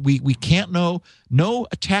need. We can't know. No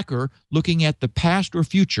attacker looking at the past or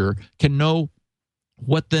future can know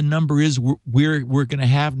what the number is we're going to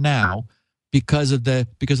have now because of the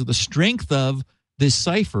strength of this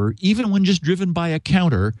cipher, even when just driven by a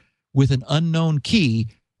counter with an unknown key.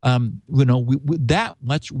 We know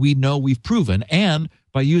we've proven. And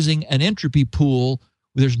by using an entropy pool,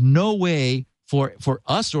 there's no way for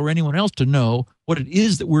us or anyone else to know what it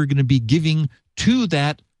is that we're going to be giving to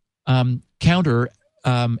that counter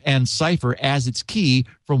and cipher as its key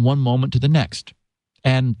from one moment to the next.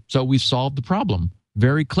 And so we've solved the problem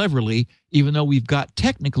very cleverly, even though we've got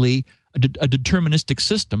technically a deterministic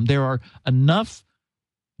system. There are enough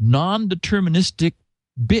non-deterministic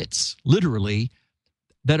bits, literally,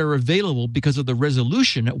 that are available because of the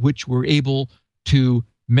resolution at which we're able to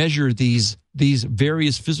measure these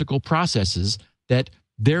various physical processes, that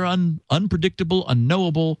they're unpredictable,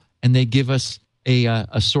 unknowable, and they give us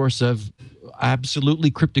a source of absolutely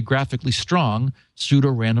cryptographically strong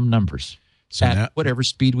pseudo-random numbers at whatever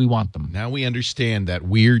speed we want them. Now we understand that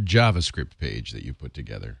weird JavaScript page that you put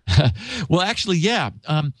together. Well, actually, yeah.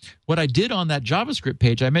 What I did on that JavaScript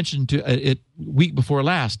page, I mentioned it week before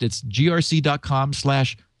last. It's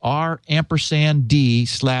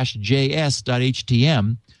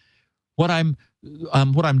grc.com/r_d/js.htm.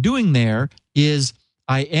 What I'm doing there is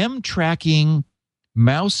I am tracking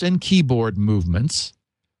mouse and keyboard movements.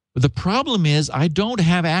 But the problem is I don't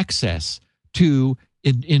have access to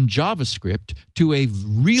in JavaScript to a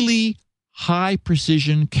really high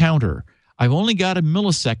precision counter. I've only got a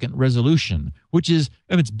millisecond resolution, which is,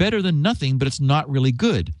 it's better than nothing, but it's not really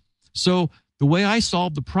good. So the way I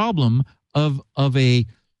solve the problem of a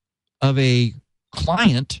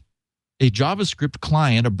client, a JavaScript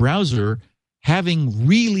client, a browser having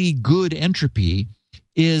really good entropy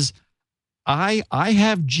is I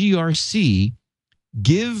have GRC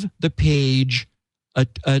give the page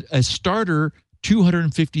a starter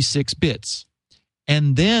 256 bits.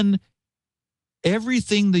 And then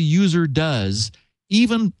everything the user does,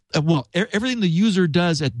 everything the user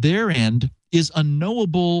does at their end is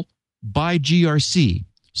unknowable by GRC.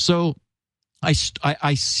 So I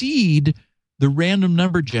seed the random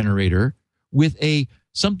number generator with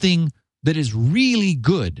something that is really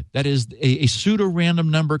good. That is a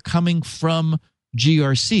pseudo-random number coming from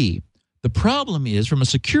GRC. The problem is, from a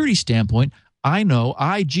security standpoint, I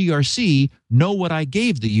GRC know what I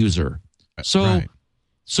gave the user.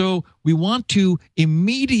 So we want to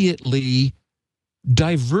immediately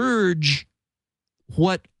diverge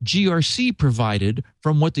what GRC provided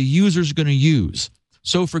from what the user is going to use.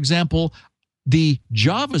 So, for example, the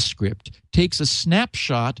JavaScript takes a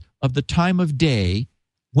snapshot of the time of day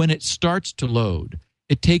when it starts to load.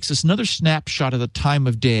 It takes us another snapshot of the time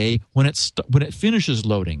of day when it finishes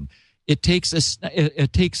loading. It asks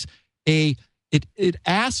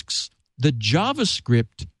the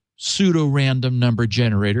JavaScript pseudo-random number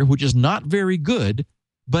generator, which is not very good,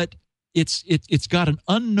 but it's got an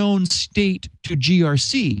unknown state to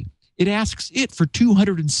GRC. It asks it for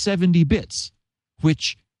 270 bits,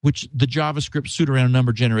 which the JavaScript pseudo-random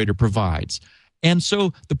number generator provides. And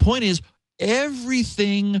so the point is,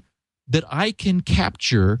 everything that I can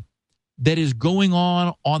capture that is going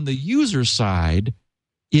on the user side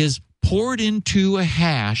is poured into a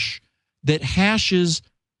hash that hashes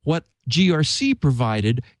what GRC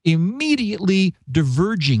provided, immediately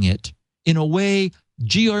diverging it in a way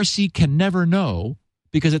GRC can never know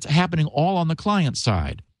because it's happening all on the client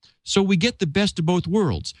side. So we get the best of both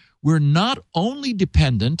worlds. We're not only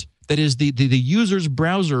dependent, that is the user's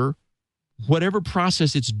browser, whatever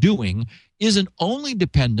process it's doing, isn't only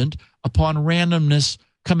dependent upon randomness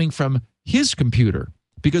coming from his computer,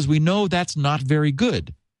 because we know that's not very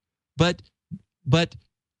good. But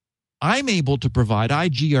I'm able to provide,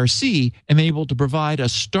 GRC am able to provide a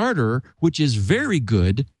starter which is very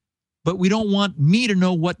good, but we don't want me to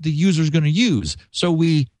know what the user is going to use. So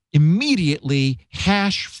we immediately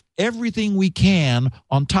hash everything we can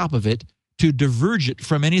on top of it to diverge it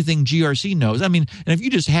from anything GRC knows. And if you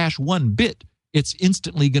just hash one bit, it's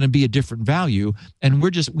instantly going to be a different value. And we're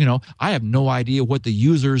just, I have no idea what the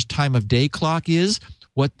user's time of day clock is,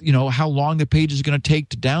 how long the page is going to take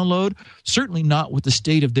to download, certainly not what the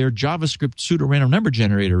state of their JavaScript pseudo-random number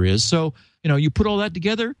generator is. So, you put all that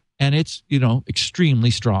together and it's,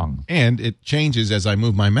 extremely strong. And it changes as I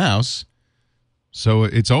move my mouse, so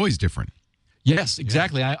it's always different. Yes,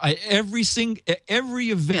 exactly. Yeah. Every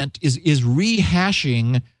event is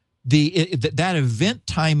rehashing that event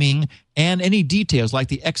timing and any details like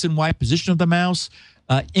the X and Y position of the mouse.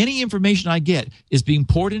 Any information I get is being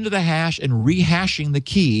poured into the hash and rehashing the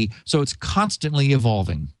key, so it's constantly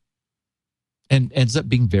evolving and ends up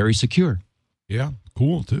being very secure. Yeah,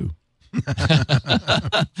 cool too.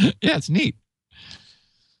 Yeah, it's neat.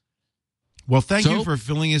 Well, thank you for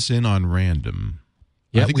filling us in on random.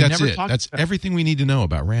 Yeah, I think that's it. That's everything we need to know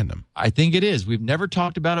about random. I think it is. We've never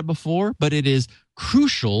talked about it before, but it is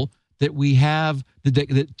crucial that we have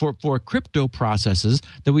for crypto processes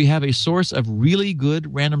that we have a source of really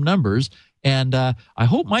good random numbers. And I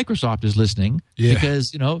hope Microsoft is listening,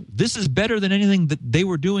 because this is better than anything that they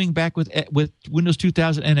were doing back with Windows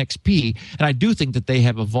 2000 NXP. And I do think that they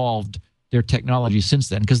have evolved their technology since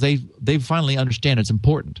then, because they finally understand it's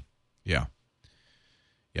important. Yeah.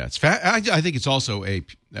 Yeah, it's I think it's also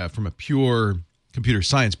from a pure computer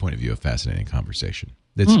science point of view, a fascinating conversation.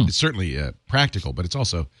 It's certainly practical, but it's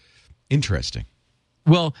also interesting.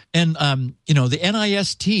 Well, and the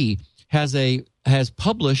NIST has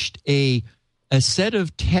published a set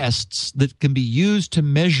of tests that can be used to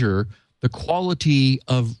measure the quality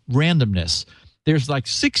of randomness. There's like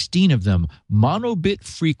 16 of them: monobit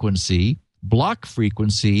frequency, block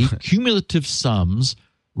frequency, cumulative sums,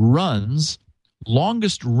 runs,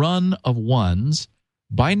 longest run of ones,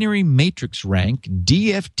 binary matrix rank,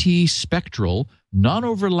 DFT spectral,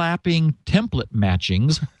 non-overlapping template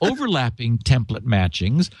matchings, overlapping template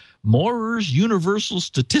matchings, Mohrer's universal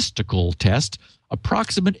statistical test,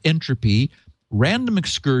 approximate entropy, random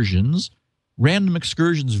excursions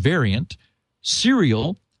variant,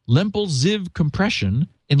 serial, Lempel-Ziv compression,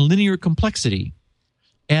 and linear complexity.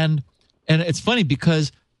 And it's funny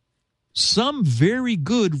because some very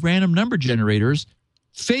good random number generators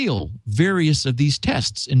fail various of these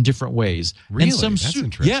tests in different ways. Really? And some That's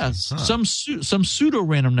interesting. Yes, Huh. some pseudo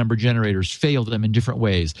random number generators fail them in different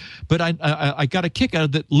ways. But I got a kick out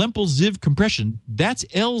of the Lempel-Ziv compression. That's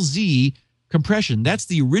LZ compression. That's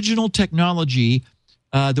the original technology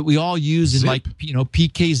that we all use in Zip. like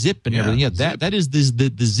PK zip and everything. Yeah, Zip. that is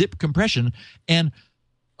the zip compression. And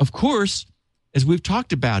of course, as we've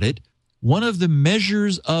talked about it, one of the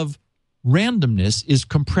measures of randomness is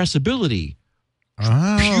compressibility.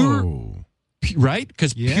 Oh. Right?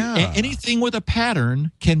 Because Yeah. anything with a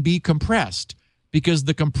pattern can be compressed because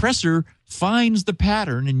the compressor finds the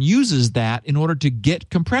pattern and uses that in order to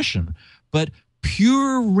get compression. But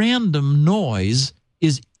pure random noise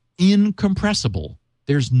is incompressible.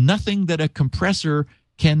 There's nothing that a compressor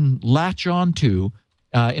can latch onto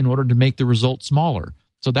in order to make the result smaller.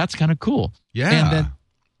 So that's kind of cool. Yeah. And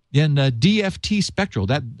then DFT spectral,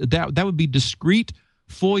 that would be discrete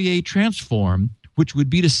Fourier transform, which would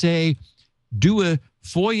be to say, do a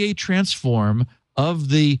Fourier transform of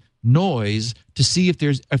the noise to see if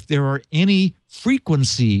there are any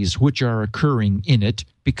frequencies which are occurring in it,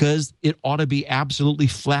 because it ought to be absolutely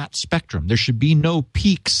flat spectrum. There should be no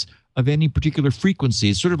peaks of any particular frequency.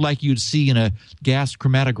 It's sort of like you'd see in a gas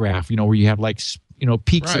chromatograph, where you have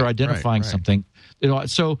peaks that are identifying something.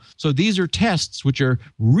 So these are tests which are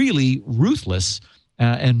really ruthless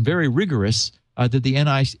and very rigorous that the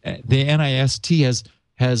NIST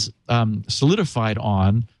has solidified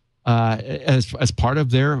on as part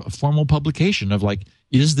of their formal publication of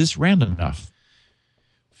is this random enough?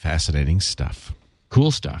 Fascinating stuff.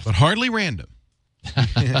 Cool stuff. But hardly random.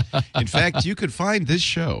 In fact, you could find this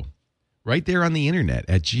show right there on the internet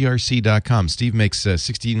at grc.com. Steve makes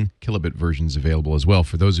 16 kilobit versions available as well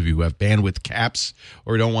for those of you who have bandwidth caps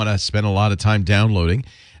or don't want to spend a lot of time downloading.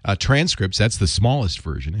 Transcripts, that's the smallest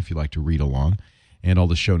version if you like to read along. And all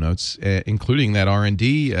the show notes, including that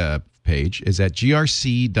R&D page, is at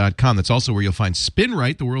grc.com. That's also where you'll find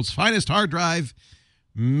SpinRite, the world's finest hard drive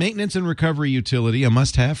maintenance and recovery utility, a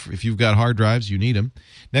must-have. If you've got hard drives, you need them.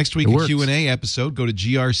 Next week, a Q&A episode. Go to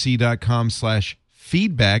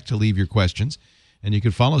grc.com/feedback to leave your questions. And you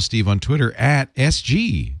can follow Steve on Twitter at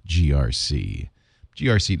SGGRC.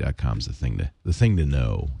 grc.com is the thing to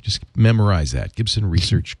know. Just memorize that. Gibson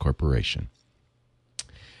Research Corporation.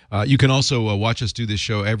 You can also watch us do this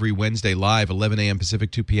show every Wednesday live, 11 a.m.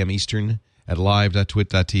 Pacific, 2 p.m. Eastern at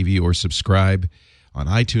live.twit.tv, or subscribe on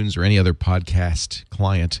iTunes or any other podcast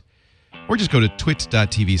client. Or just go to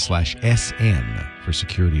twit.tv/SN for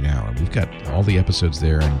Security Now. And we've got all the episodes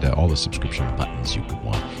there and all the subscription buttons you could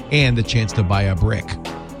want. And the chance to buy a brick for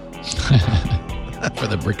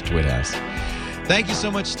the Brick Twit House. Thank you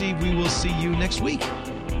so much, Steve. We will see you next week.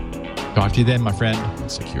 Talk to you then, my friend.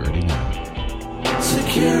 Security Now.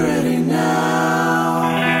 Security Now.